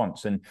that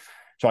response. And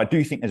so I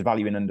do think there's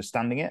value in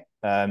understanding it.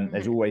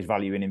 There's always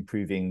value in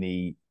improving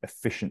the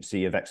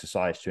efficiency of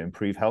exercise to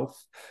improve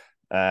health.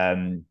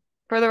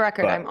 For the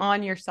record, I'm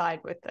on your side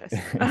with this.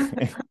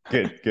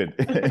 Good.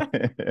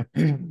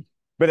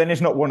 But then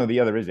it's not one or the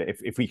other, is it?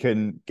 If we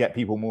can get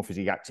people more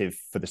physically active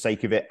for the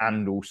sake of it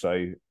and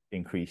also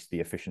increase the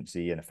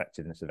efficiency and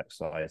effectiveness of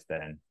exercise,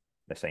 then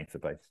they're same for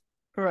both.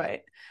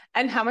 Right.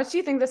 And how much do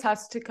you think this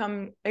has to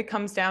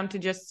comes down to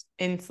just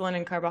insulin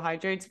and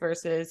carbohydrates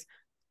versus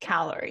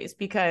calories?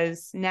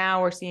 Because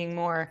now we're seeing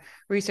more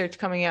research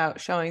coming out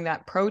showing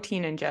that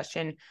protein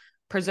ingestion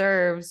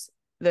preserves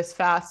this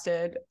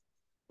fasted,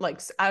 like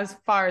as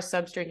far as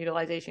substrate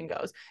utilization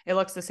goes. It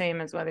looks the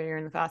same as whether you're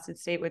in the fasted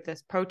state with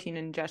this protein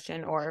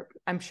ingestion, or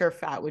I'm sure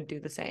fat would do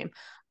the same.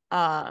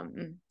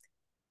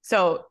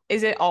 So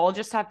is it all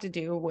just have to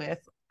do with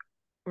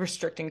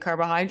restricting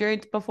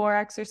carbohydrates before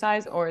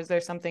exercise, or is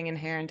there something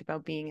inherent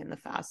about being in the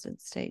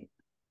fasted state?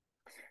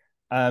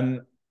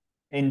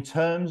 In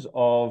terms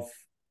of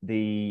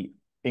the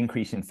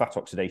increase in fat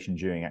oxidation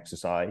during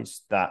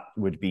exercise, that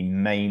would be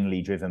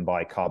mainly driven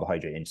by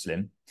carbohydrate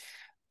insulin.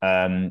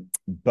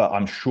 But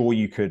I'm sure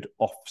you could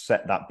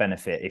offset that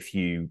benefit if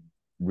you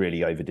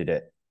really overdid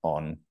it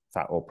on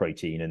fat or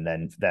protein and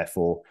then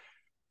therefore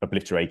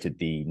obliterated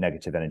the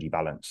negative energy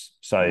balance.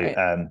 So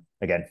right.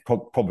 Again,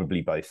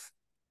 probably both.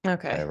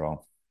 Okay. They're wrong.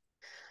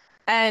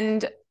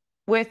 And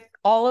with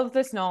all of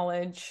this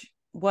knowledge,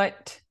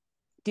 what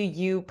do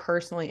you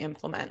personally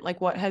implement? Like,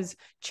 what has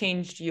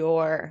changed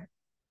your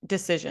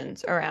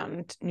decisions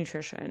around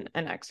nutrition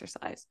and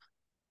exercise?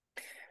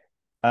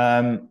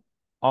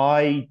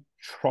 I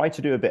try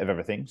to do a bit of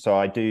everything. So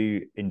I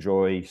do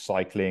enjoy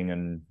cycling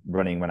and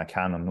running when I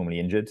can. I'm normally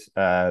injured,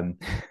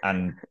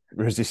 and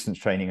resistance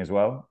training as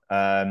well.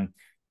 And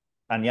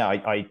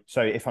yeah,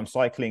 so if I'm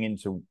cycling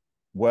into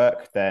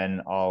work,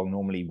 then I'll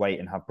normally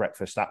wait and have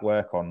breakfast at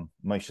work on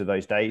most of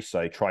those days.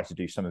 So try to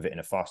do some of it in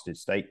a fasted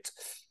state.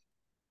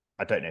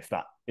 I don't know if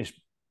that is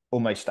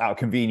almost out of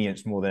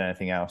convenience more than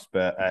anything else,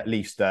 but at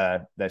least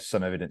there's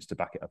some evidence to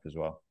back it up as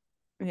well.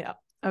 Yeah.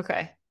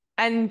 Okay.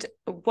 And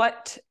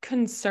what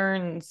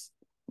concerns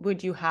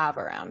would you have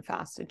around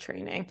fasted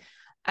training?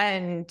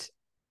 And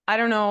I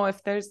don't know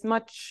if there's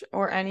much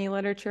or any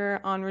literature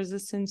on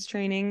resistance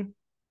training,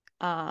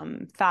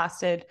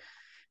 fasted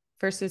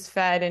versus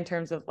fed, in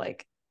terms of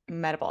like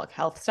metabolic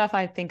health stuff.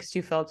 I think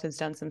Stu Phillips has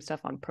done some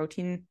stuff on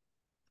protein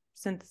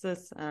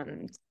synthesis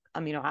and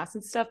amino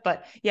acid stuff.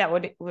 But yeah,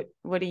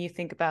 what do you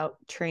think about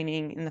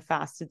training in the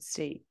fasted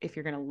state if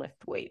you're going to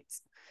lift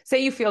weights?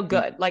 Say you feel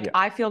good. Like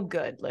I feel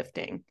good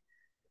lifting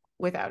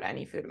without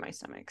any food in my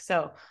stomach.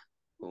 So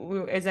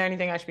is there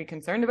anything I should be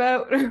concerned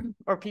about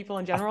or people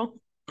in general?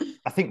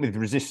 I think with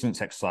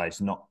resistance exercise,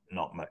 not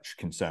much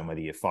concern whether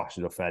you're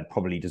fasted or fed.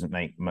 Probably doesn't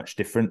make much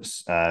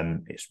difference.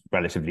 It's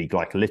relatively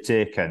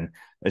glycolytic, and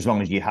as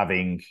long as you're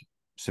having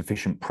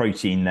sufficient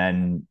protein,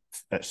 then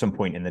at some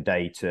point in the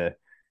day to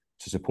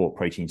support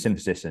protein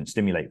synthesis and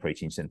stimulate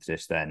protein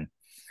synthesis, then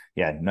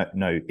yeah,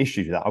 no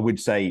issues with that. I would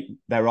say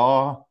there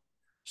are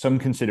some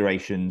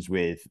considerations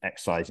with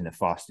exercise in a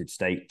fasted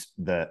state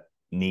that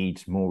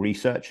need more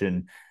research,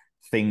 and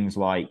things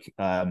like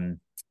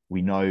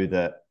we know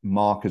that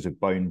markers of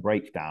bone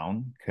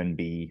breakdown can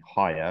be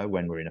higher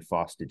when we're in a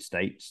fasted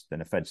state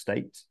than a fed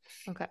state.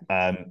 Okay.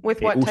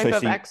 With what type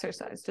of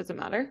exercise? Does it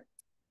matter?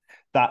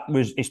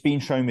 It's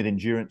been shown with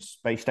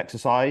endurance-based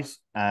exercise.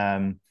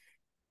 The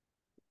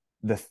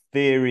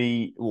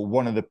theory, or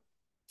one of the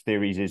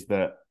theories, is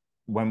that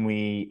when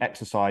we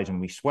exercise and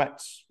we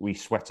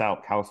sweat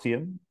out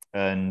calcium,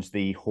 and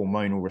the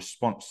hormonal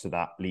response to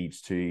that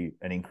leads to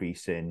an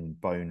increase in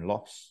bone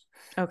loss.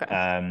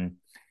 Okay.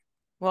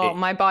 Well,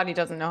 my body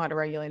doesn't know how to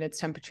regulate its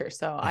temperature,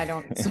 so I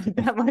don't sweat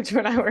that much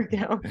when I work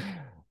out.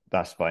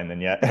 That's fine then,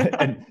 yeah.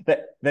 And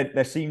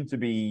there seem to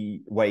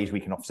be ways we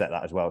can offset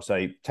that as well.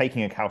 So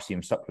taking a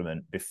calcium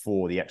supplement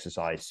before the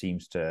exercise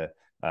seems to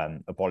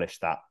abolish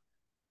that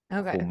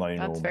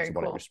hormonal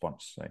metabolic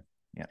response. So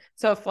yeah.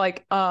 So if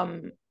like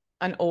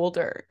an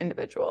older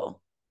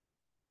individual,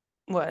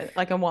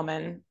 like a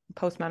woman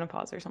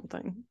post-menopause or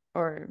something,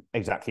 or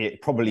exactly,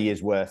 it probably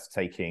is worth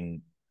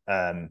taking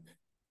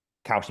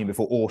calcium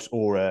before,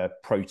 or a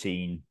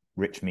protein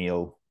rich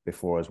meal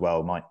before as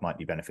well might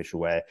be beneficial,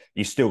 where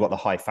you still got the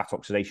high fat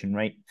oxidation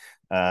rate.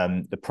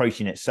 The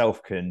protein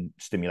itself can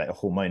stimulate a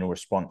hormonal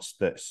response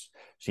that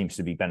seems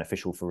to be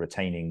beneficial for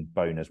retaining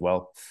bone as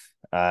well.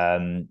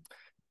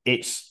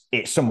 It's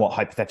somewhat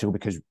hypothetical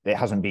because it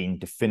hasn't been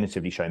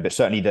definitively shown, but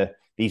certainly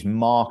these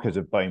markers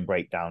of bone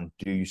breakdown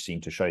do seem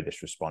to show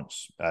this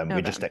response.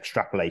 We're just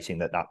extrapolating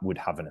that would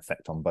have an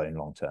effect on bone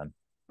long term.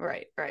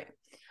 Right.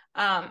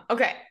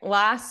 Okay,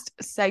 last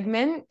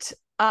segment,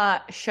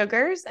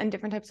 sugars and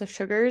different types of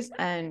sugars,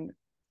 and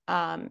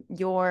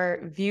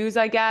your views,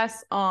 I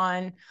guess,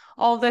 on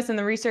all of this and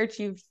the research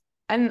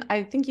and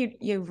I think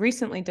you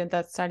recently did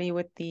that study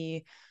with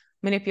the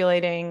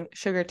manipulating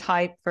sugar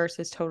type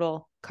versus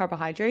total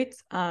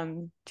carbohydrates.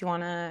 Do you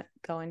want to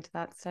go into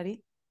that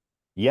study?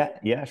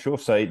 Yeah, sure.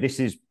 So this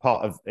is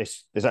part of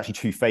this. There's actually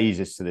two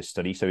phases to this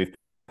study. So we've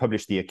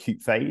published the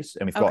acute phase,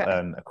 and we've got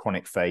a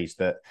chronic phase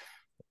that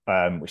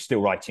we're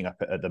still writing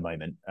up at the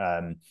moment.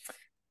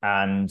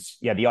 And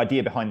yeah, the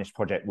idea behind this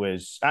project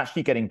was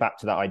actually getting back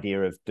to that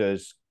idea of,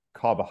 does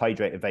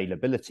carbohydrate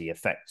availability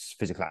affects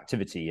physical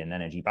activity and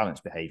energy balance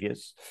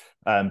behaviors?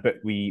 But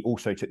we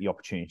also took the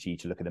opportunity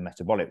to look at the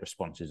metabolic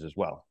responses as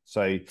well.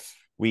 So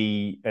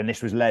and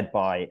this was led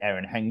by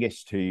Aaron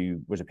Hengist, who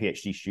was a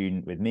PhD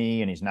student with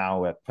me and is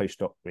now a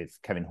postdoc with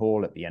Kevin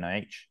Hall at the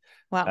NIH.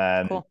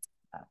 Wow, cool.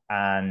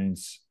 And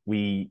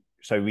we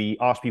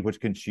asked people to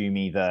consume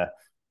either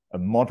a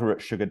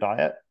moderate sugar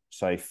diet,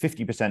 so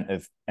 50%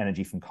 of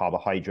energy from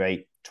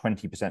carbohydrate,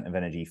 20% of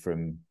energy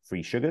from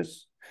free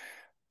sugars,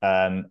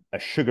 a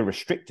sugar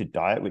restricted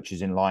diet, which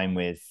is in line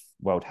with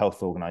World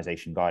Health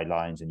Organization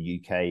guidelines and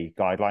UK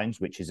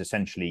guidelines, which is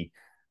essentially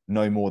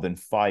no more than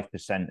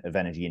 5% of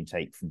energy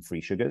intake from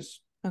free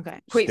sugars. Okay.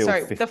 Wait,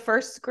 sorry. The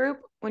first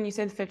group, when you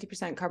said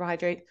 50%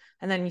 carbohydrate,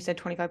 and then you said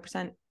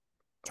 25%,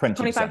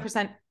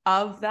 25%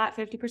 of that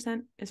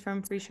 50% is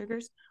from free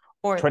sugars?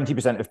 Or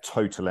 20% of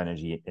total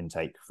energy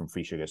intake from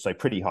free sugars. So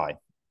pretty high.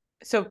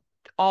 So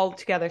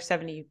altogether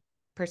 70%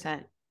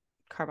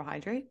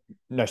 carbohydrate?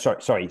 No,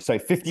 sorry. So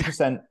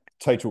 50%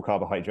 total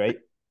carbohydrate.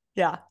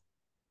 Yeah.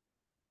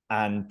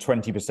 And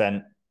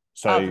 20%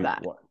 of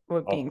that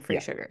being free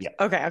sugars. Yeah.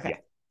 Okay. Yeah.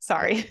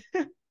 Sorry.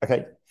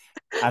 Okay.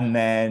 And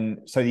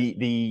then, so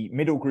the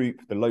middle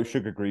group, the low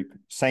sugar group,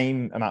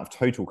 same amount of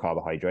total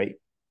carbohydrate,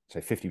 so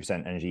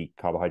 50% energy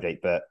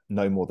carbohydrate, but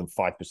no more than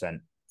 5%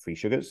 free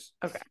sugars.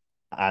 Okay.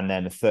 And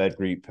then the third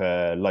group,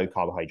 low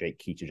carbohydrate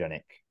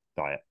ketogenic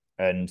diet.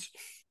 And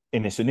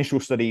in this initial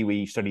study,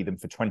 we studied them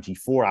for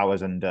 24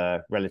 hours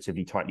under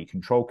relatively tightly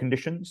controlled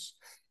conditions.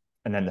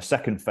 And then the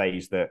second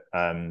phase that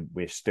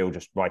we're still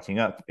just writing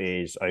up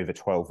is over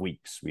 12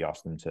 weeks. We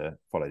asked them to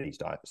follow these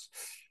diets.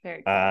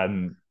 Very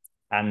cool.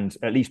 And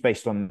at least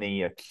based on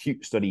the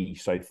acute study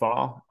so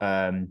far,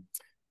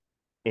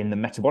 in the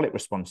metabolic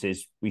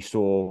responses, we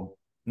saw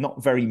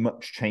not very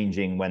much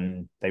changing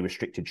when they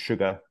restricted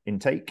sugar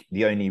intake.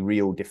 The only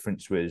real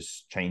difference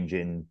was change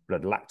in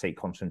blood lactate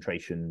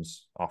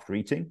concentrations after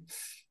eating.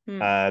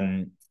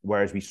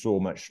 Whereas we saw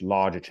much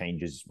larger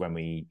changes when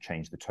we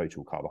changed the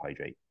total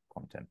carbohydrate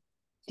content.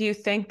 Do you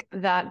think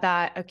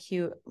that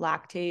acute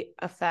lactate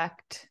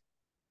effect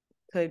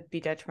could be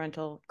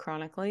detrimental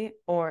chronically,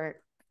 or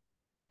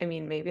I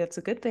mean, maybe it's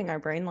a good thing our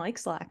brain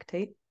likes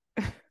lactate.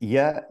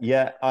 Yeah.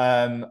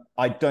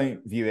 I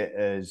don't view it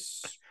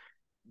as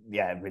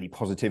really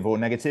positive or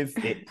negative.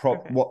 Okay.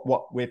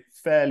 What we're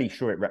fairly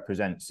sure it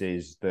represents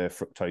is the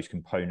fructose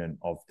component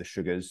of the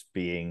sugars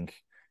being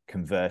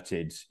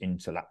converted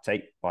into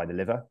lactate by the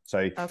liver.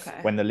 So Okay.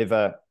 when the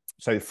liver,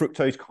 so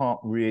fructose can't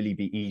really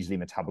be easily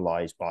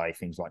metabolized by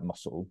things like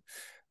muscle.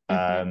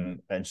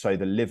 And so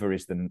the liver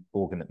is the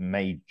organ that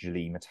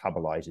majorly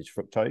metabolizes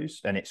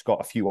fructose, and it's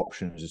got a few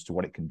options as to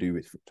what it can do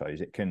with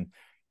fructose. It can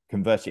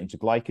convert it into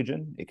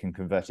glycogen, it can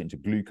convert it into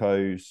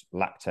glucose,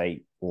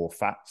 lactate, or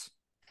fat,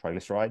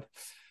 triglyceride,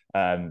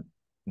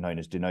 known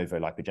as de novo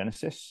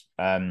lipogenesis.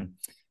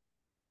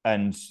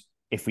 And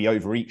if we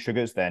overeat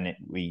sugars, then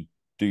we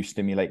do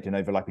stimulate de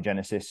novo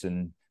lipogenesis,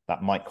 and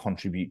that might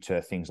contribute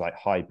to things like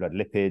high blood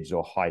lipids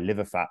or high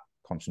liver fat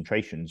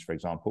concentrations, for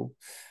example.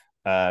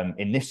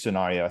 In this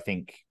scenario, I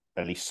think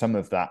at least some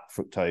of that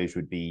fructose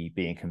would be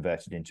being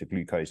converted into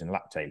glucose and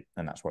lactate,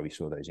 and that's why we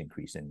saw those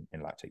increase in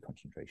lactate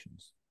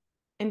concentrations.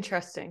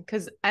 Interesting,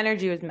 because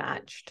energy was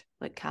matched,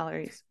 like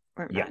calories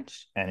weren't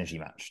matched. Energy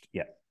matched.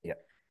 Yeah.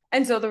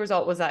 And so the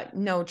result was that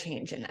no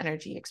change in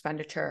energy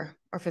expenditure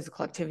or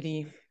physical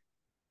activity.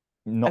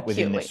 Not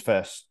within this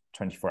first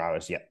 24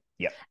 hours.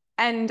 Yeah.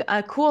 And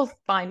a cool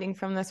finding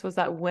from this was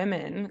that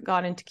women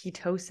got into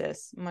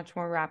ketosis much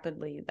more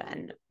rapidly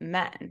than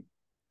men.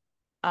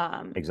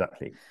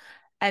 Exactly.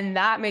 And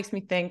that makes me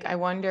think, I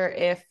wonder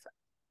if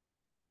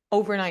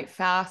overnight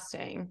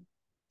fasting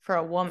for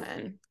a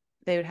woman,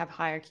 they would have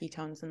higher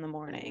ketones in the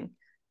morning.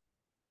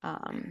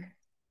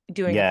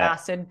 Doing a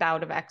fasted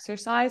bout of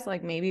exercise,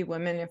 like maybe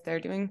women, if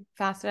they're doing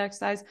fasted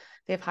exercise,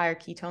 they have higher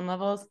ketone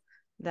levels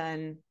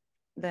than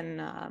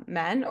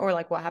men, or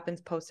like what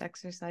happens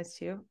post-exercise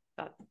too.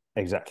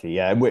 Exactly.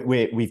 Yeah.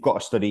 We've got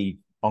a study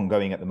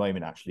ongoing at the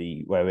moment,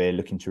 actually, where we're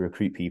looking to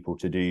recruit people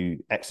to do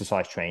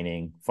exercise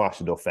training,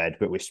 fasted or fed,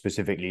 but we're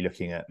specifically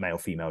looking at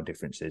male-female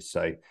differences.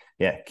 So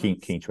yeah, keen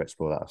to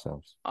explore that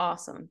ourselves.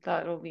 Awesome.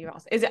 That'll be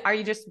awesome. Are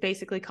you just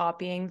basically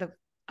copying the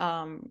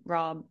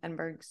Rob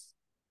Enberg's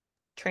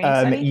training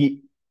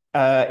study?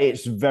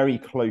 It's very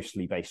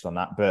closely based on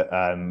that, but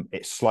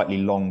it's slightly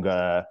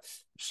longer,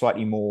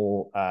 slightly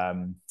more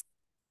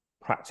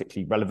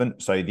practically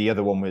relevant. So the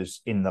other one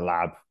was in the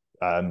lab,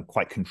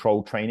 quite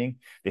controlled training.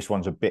 This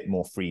one's a bit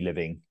more free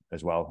living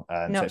as well.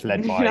 So it's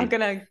led by... You're not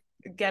gonna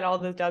get all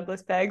the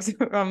Douglas bags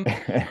from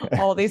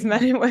all these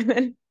men and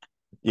women.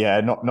 Yeah,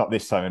 not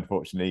this time,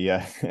 unfortunately.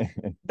 Yeah.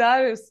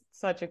 That is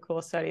such a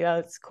cool study.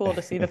 That's cool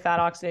to see the fat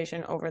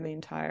oxidation over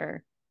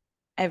the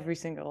every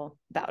single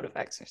bout of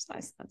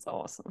exercise. That's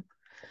awesome.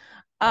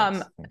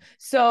 Thanks.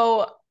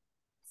 So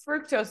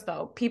fructose,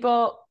 though,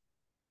 people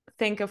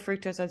think of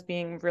fructose as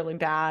being really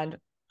bad.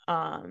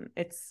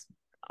 It's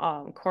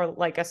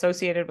like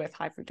associated with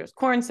high fructose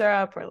corn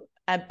syrup,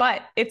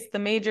 but it's the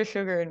major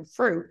sugar in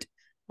fruit.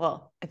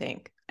 Well, I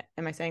think,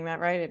 am I saying that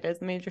right? It is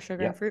the major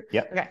sugar in fruit.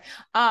 Yeah.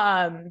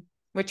 Okay.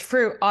 Which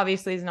fruit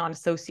obviously is not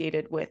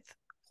associated with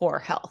poor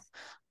health.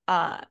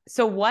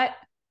 So what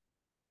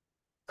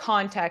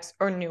context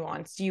or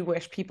nuance do you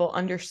wish people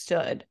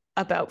understood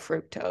about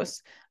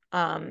fructose?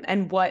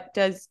 And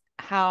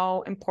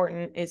how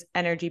important is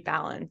energy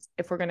balance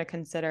if we're going to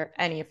consider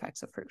any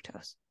effects of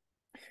fructose?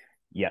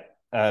 Yeah.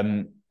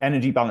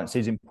 Energy balance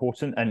is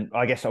important. And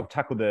I guess I'll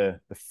tackle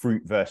the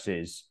fruit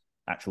versus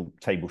actual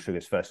table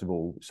sugars first of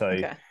all. So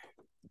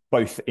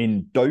both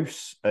in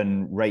dose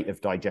and rate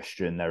of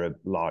digestion, there are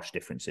large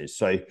differences.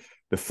 So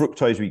the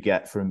fructose we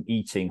get from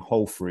eating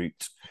whole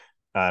fruit,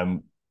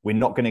 we're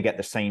not going to get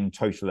the same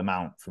total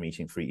amount from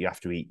eating fruit. You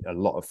have to eat a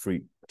lot of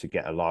fruit to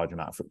get a large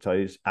amount of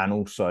fructose. And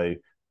also,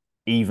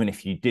 even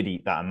if you did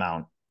eat that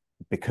amount,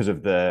 because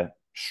of the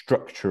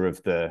structure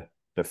of the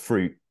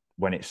fruit,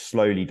 when it's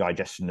slowly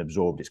digested and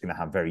absorbed, it's going to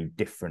have very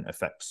different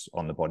effects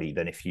on the body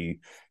than if you,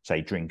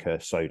 say, drink a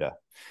soda.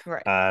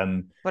 Right.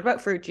 What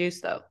about fruit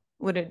juice, though?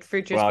 Would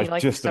fruit juice be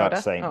like just soda?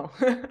 About saying,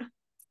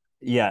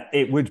 yeah,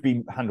 it would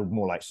be handled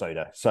more like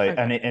soda. So,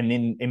 and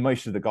in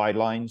most of the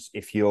guidelines,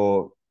 if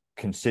you're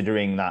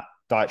considering that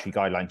dietary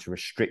guideline to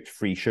restrict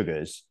free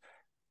sugars,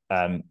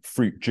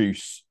 fruit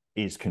juice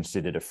is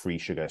considered a free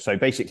sugar. So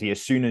basically,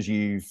 as soon as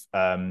you've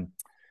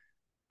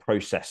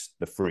processed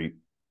the fruit,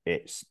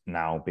 it's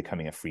now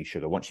becoming a free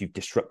sugar. Once you've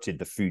disrupted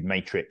the food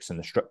matrix and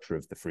the structure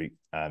of the fruit,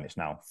 it's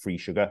now free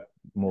sugar,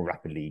 more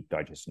rapidly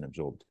digested and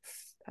absorbed.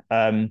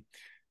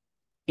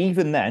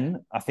 Even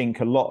then, I think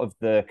a lot of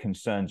the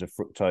concerns of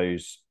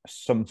fructose are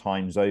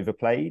sometimes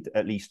overplayed,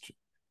 at least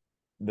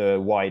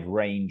the wide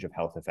range of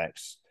health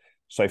effects.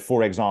 So,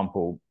 for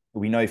example,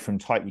 we know from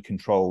tightly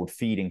controlled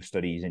feeding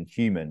studies in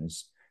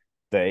humans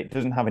that it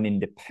doesn't have an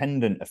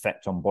independent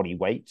effect on body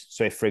weight.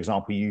 So if, for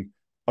example, you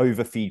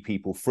overfeed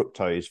people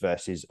fructose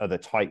versus other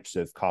types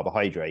of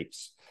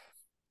carbohydrates,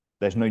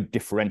 there's no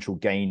differential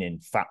gain in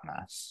fat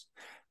mass.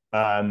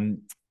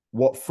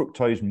 What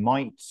fructose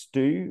might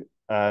do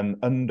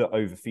under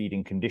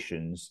overfeeding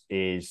conditions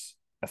is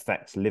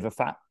affect liver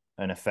fat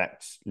and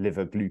affect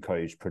liver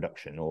glucose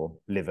production or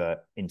liver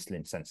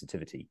insulin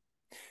sensitivity.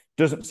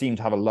 doesn't seem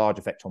to have a large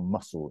effect on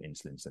muscle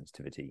insulin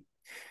sensitivity.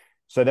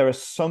 So there are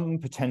some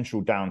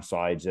potential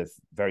downsides of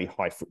very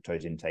high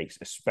fructose intakes,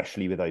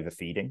 especially with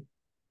overfeeding.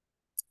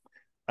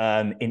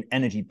 In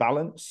energy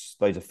balance,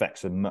 those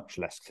effects are much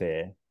less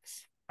clear.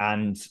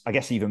 And I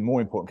guess even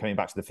more important, coming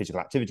back to the physical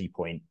activity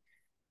point,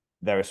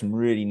 there are some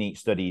really neat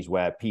studies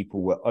where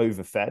people were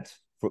overfed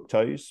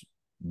fructose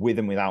with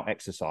and without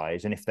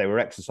exercise. And if they were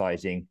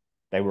exercising,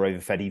 they were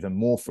overfed even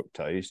more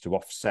fructose to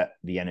offset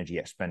the energy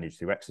expended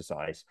through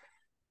exercise.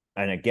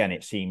 And again,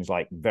 it seems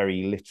like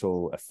very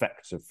little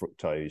effects of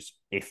fructose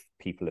if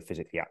people are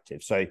physically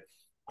active. So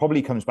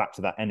probably comes back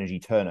to that energy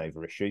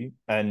turnover issue.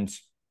 And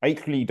I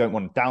equally don't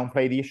want to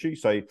downplay the issue.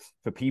 So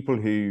for people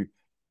who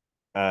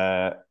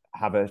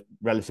have a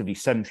relatively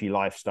sedentary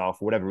lifestyle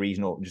for whatever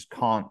reason, or just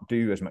can't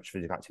do as much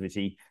physical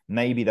activity,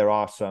 maybe there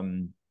are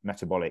some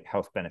metabolic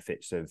health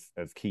benefits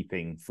of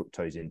keeping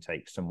fructose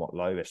intake somewhat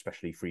low,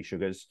 especially free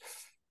sugars.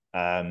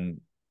 And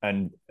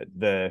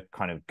the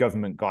kind of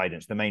government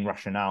guidance, the main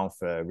rationale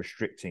for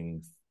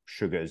restricting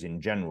sugars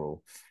in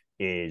general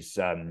is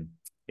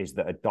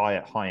that a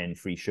diet high in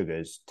free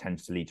sugars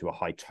tends to lead to a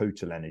high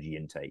total energy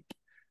intake.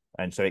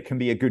 And so it can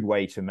be a good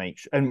way to make,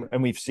 and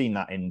we've seen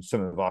that in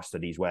some of our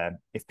studies where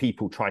if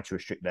people try to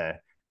restrict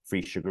their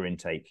free sugar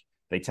intake,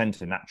 they tend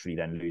to naturally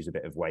then lose a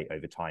bit of weight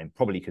over time,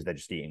 probably because they're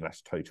just eating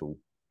less total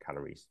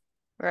calories.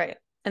 Right.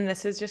 And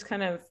this is just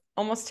kind of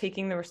almost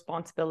taking the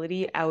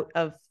responsibility out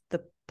of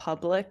the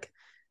public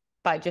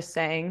by just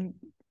saying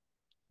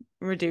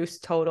reduce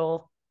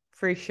total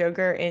free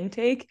sugar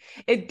intake.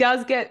 It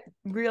does get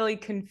really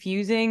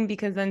confusing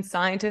because then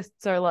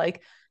scientists are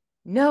like,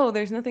 no,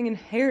 there's nothing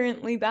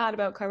inherently bad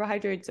about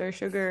carbohydrates or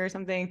sugar or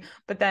something.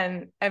 But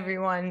then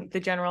everyone,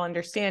 the general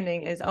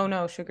understanding is, oh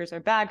no, sugars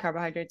are bad.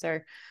 Carbohydrates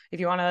are, if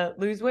you want to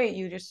lose weight,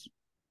 you just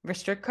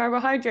restrict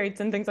carbohydrates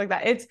and things like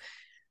that.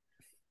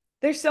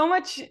 There's so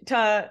much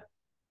to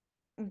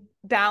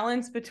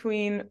balance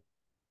between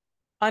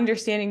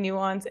understanding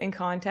nuance and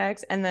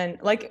context. And then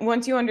like,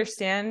 once you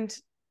understand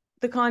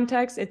the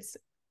context, it's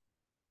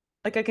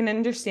like, I can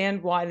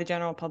understand why the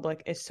general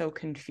public is so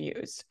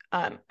confused.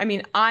 I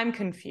mean, I'm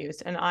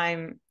confused and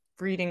I'm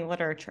reading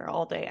literature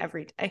all day,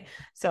 every day.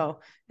 So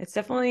it's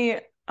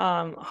definitely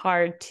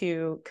hard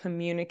to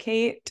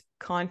communicate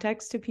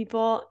context to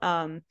people.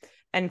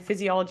 And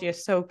physiology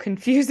is so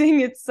confusing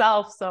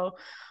itself. So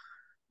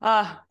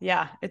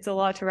yeah, it's a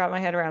lot to wrap my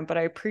head around, but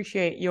I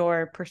appreciate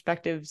your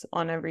perspectives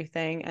on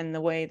everything and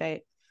the way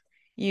that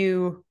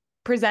you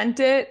present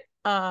it.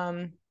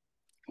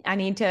 I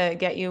need to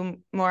get you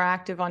more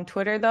active on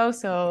Twitter though,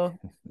 so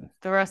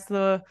the rest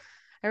of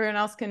everyone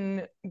else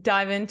can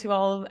dive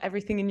into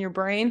everything in your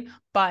brain.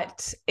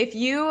 But if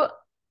you,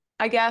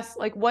 I guess,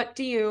 like, what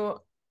do you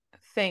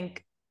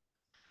think,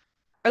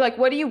 or like,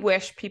 what do you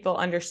wish people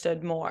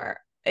understood more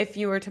if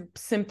you were to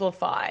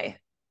simplify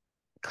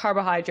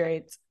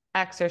carbohydrates,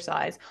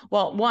 exercise?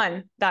 Well,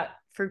 one, that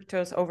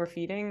fructose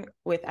overfeeding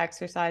with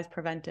exercise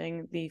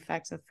preventing the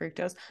effects of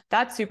fructose,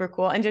 that's super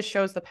cool and just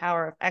shows the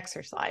power of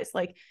exercise.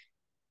 Like,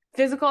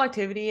 physical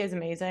activity is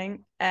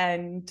amazing,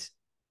 and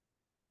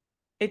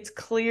it's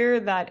clear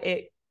that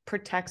it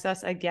protects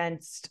us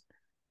against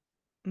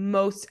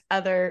most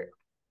other,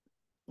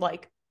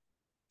 like,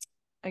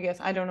 I guess,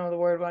 I don't know the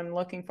word I'm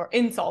looking for,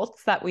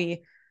 insults that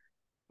we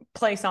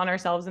place on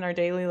ourselves in our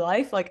daily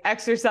life. Like,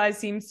 exercise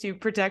seems to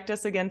protect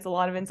us against a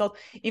lot of insults,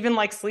 even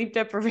like sleep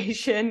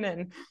deprivation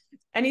and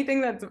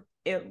anything that's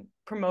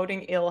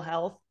promoting ill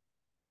health.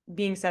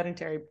 Being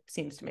sedentary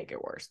seems to make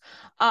it worse.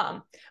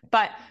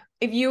 But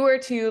if you were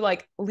to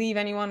like leave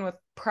anyone with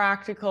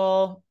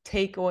practical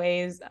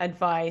takeaways,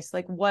 advice,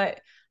 like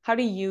how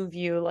do you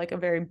view like a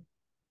very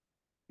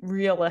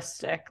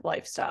realistic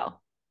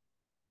lifestyle?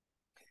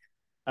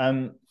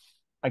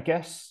 I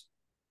guess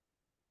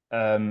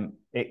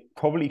it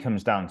probably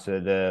comes down to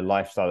the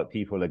lifestyle that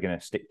people are going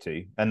to stick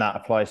to, and that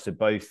applies to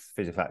both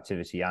physical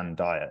activity and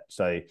diet.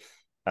 So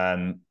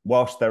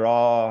whilst there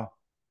are,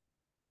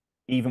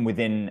 even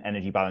within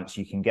energy balance,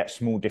 you can get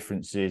small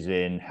differences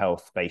in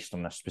health based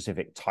on a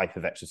specific type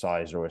of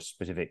exercise or a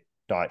specific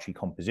dietary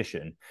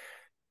composition.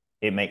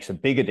 It makes a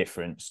bigger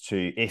difference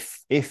to if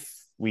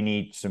we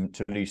need to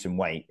lose some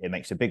weight, it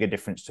makes a bigger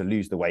difference to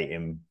lose the weight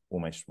in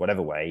almost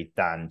whatever way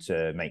than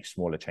to make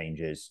smaller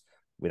changes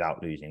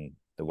without losing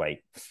the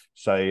weight.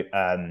 So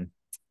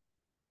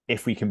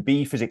if we can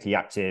be physically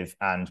active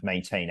and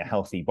maintain a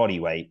healthy body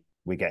weight,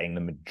 we're getting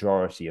the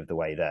majority of the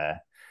way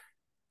there.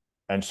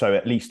 And so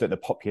at least at the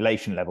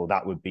population level,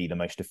 that would be the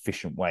most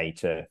efficient way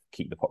to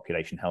keep the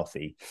population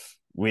healthy.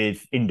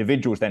 With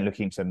individuals then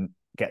looking to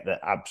get the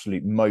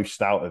absolute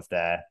most out of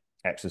their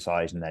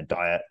exercise and their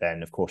diet,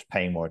 then of course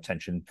paying more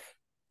attention.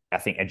 I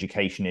think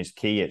education is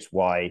key. It's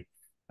why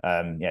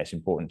it's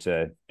important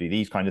to do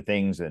these kind of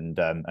things and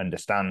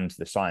understand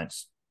the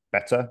science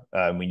better.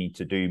 We need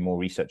to do more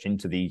research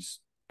into these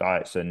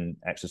diets and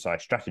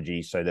exercise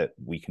strategies so that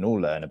we can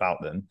all learn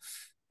about them.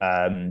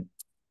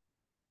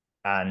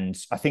 And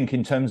I think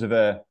in terms of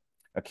a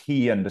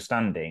key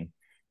understanding,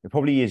 it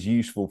probably is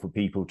useful for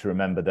people to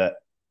remember that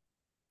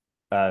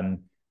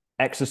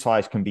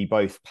exercise can be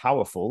both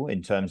powerful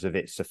in terms of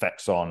its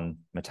effects on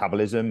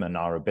metabolism and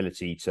our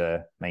ability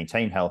to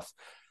maintain health,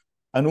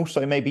 and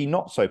also maybe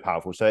not so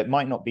powerful. So it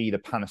might not be the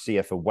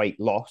panacea for weight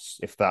loss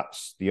if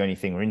that's the only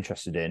thing we're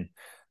interested in.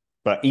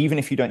 But even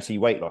if you don't see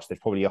weight loss, there's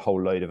probably a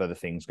whole load of other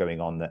things going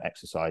on that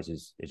exercise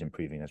is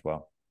improving as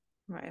well.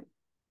 Right.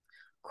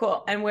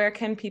 Cool. And where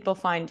can people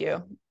find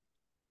you?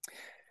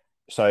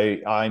 So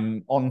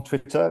I'm on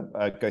Twitter,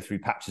 go through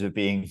patches of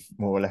being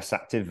more or less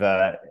active,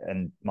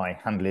 and my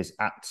handle is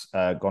at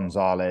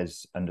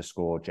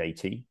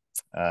Gonzalez_JT.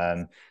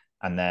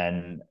 And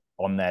then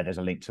on there's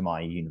a link to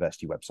my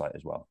university website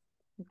as well.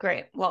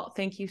 Great. Well,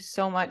 thank you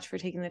so much for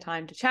taking the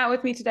time to chat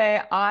with me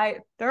today.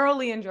 I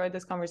thoroughly enjoyed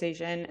this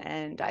conversation,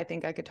 and I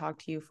think I could talk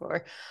to you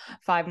for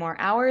 5 more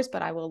hours,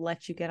 but I will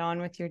let you get on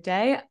with your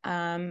day.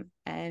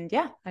 And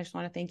yeah, I just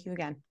want to thank you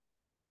again.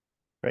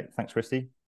 Great. Thanks, Christy.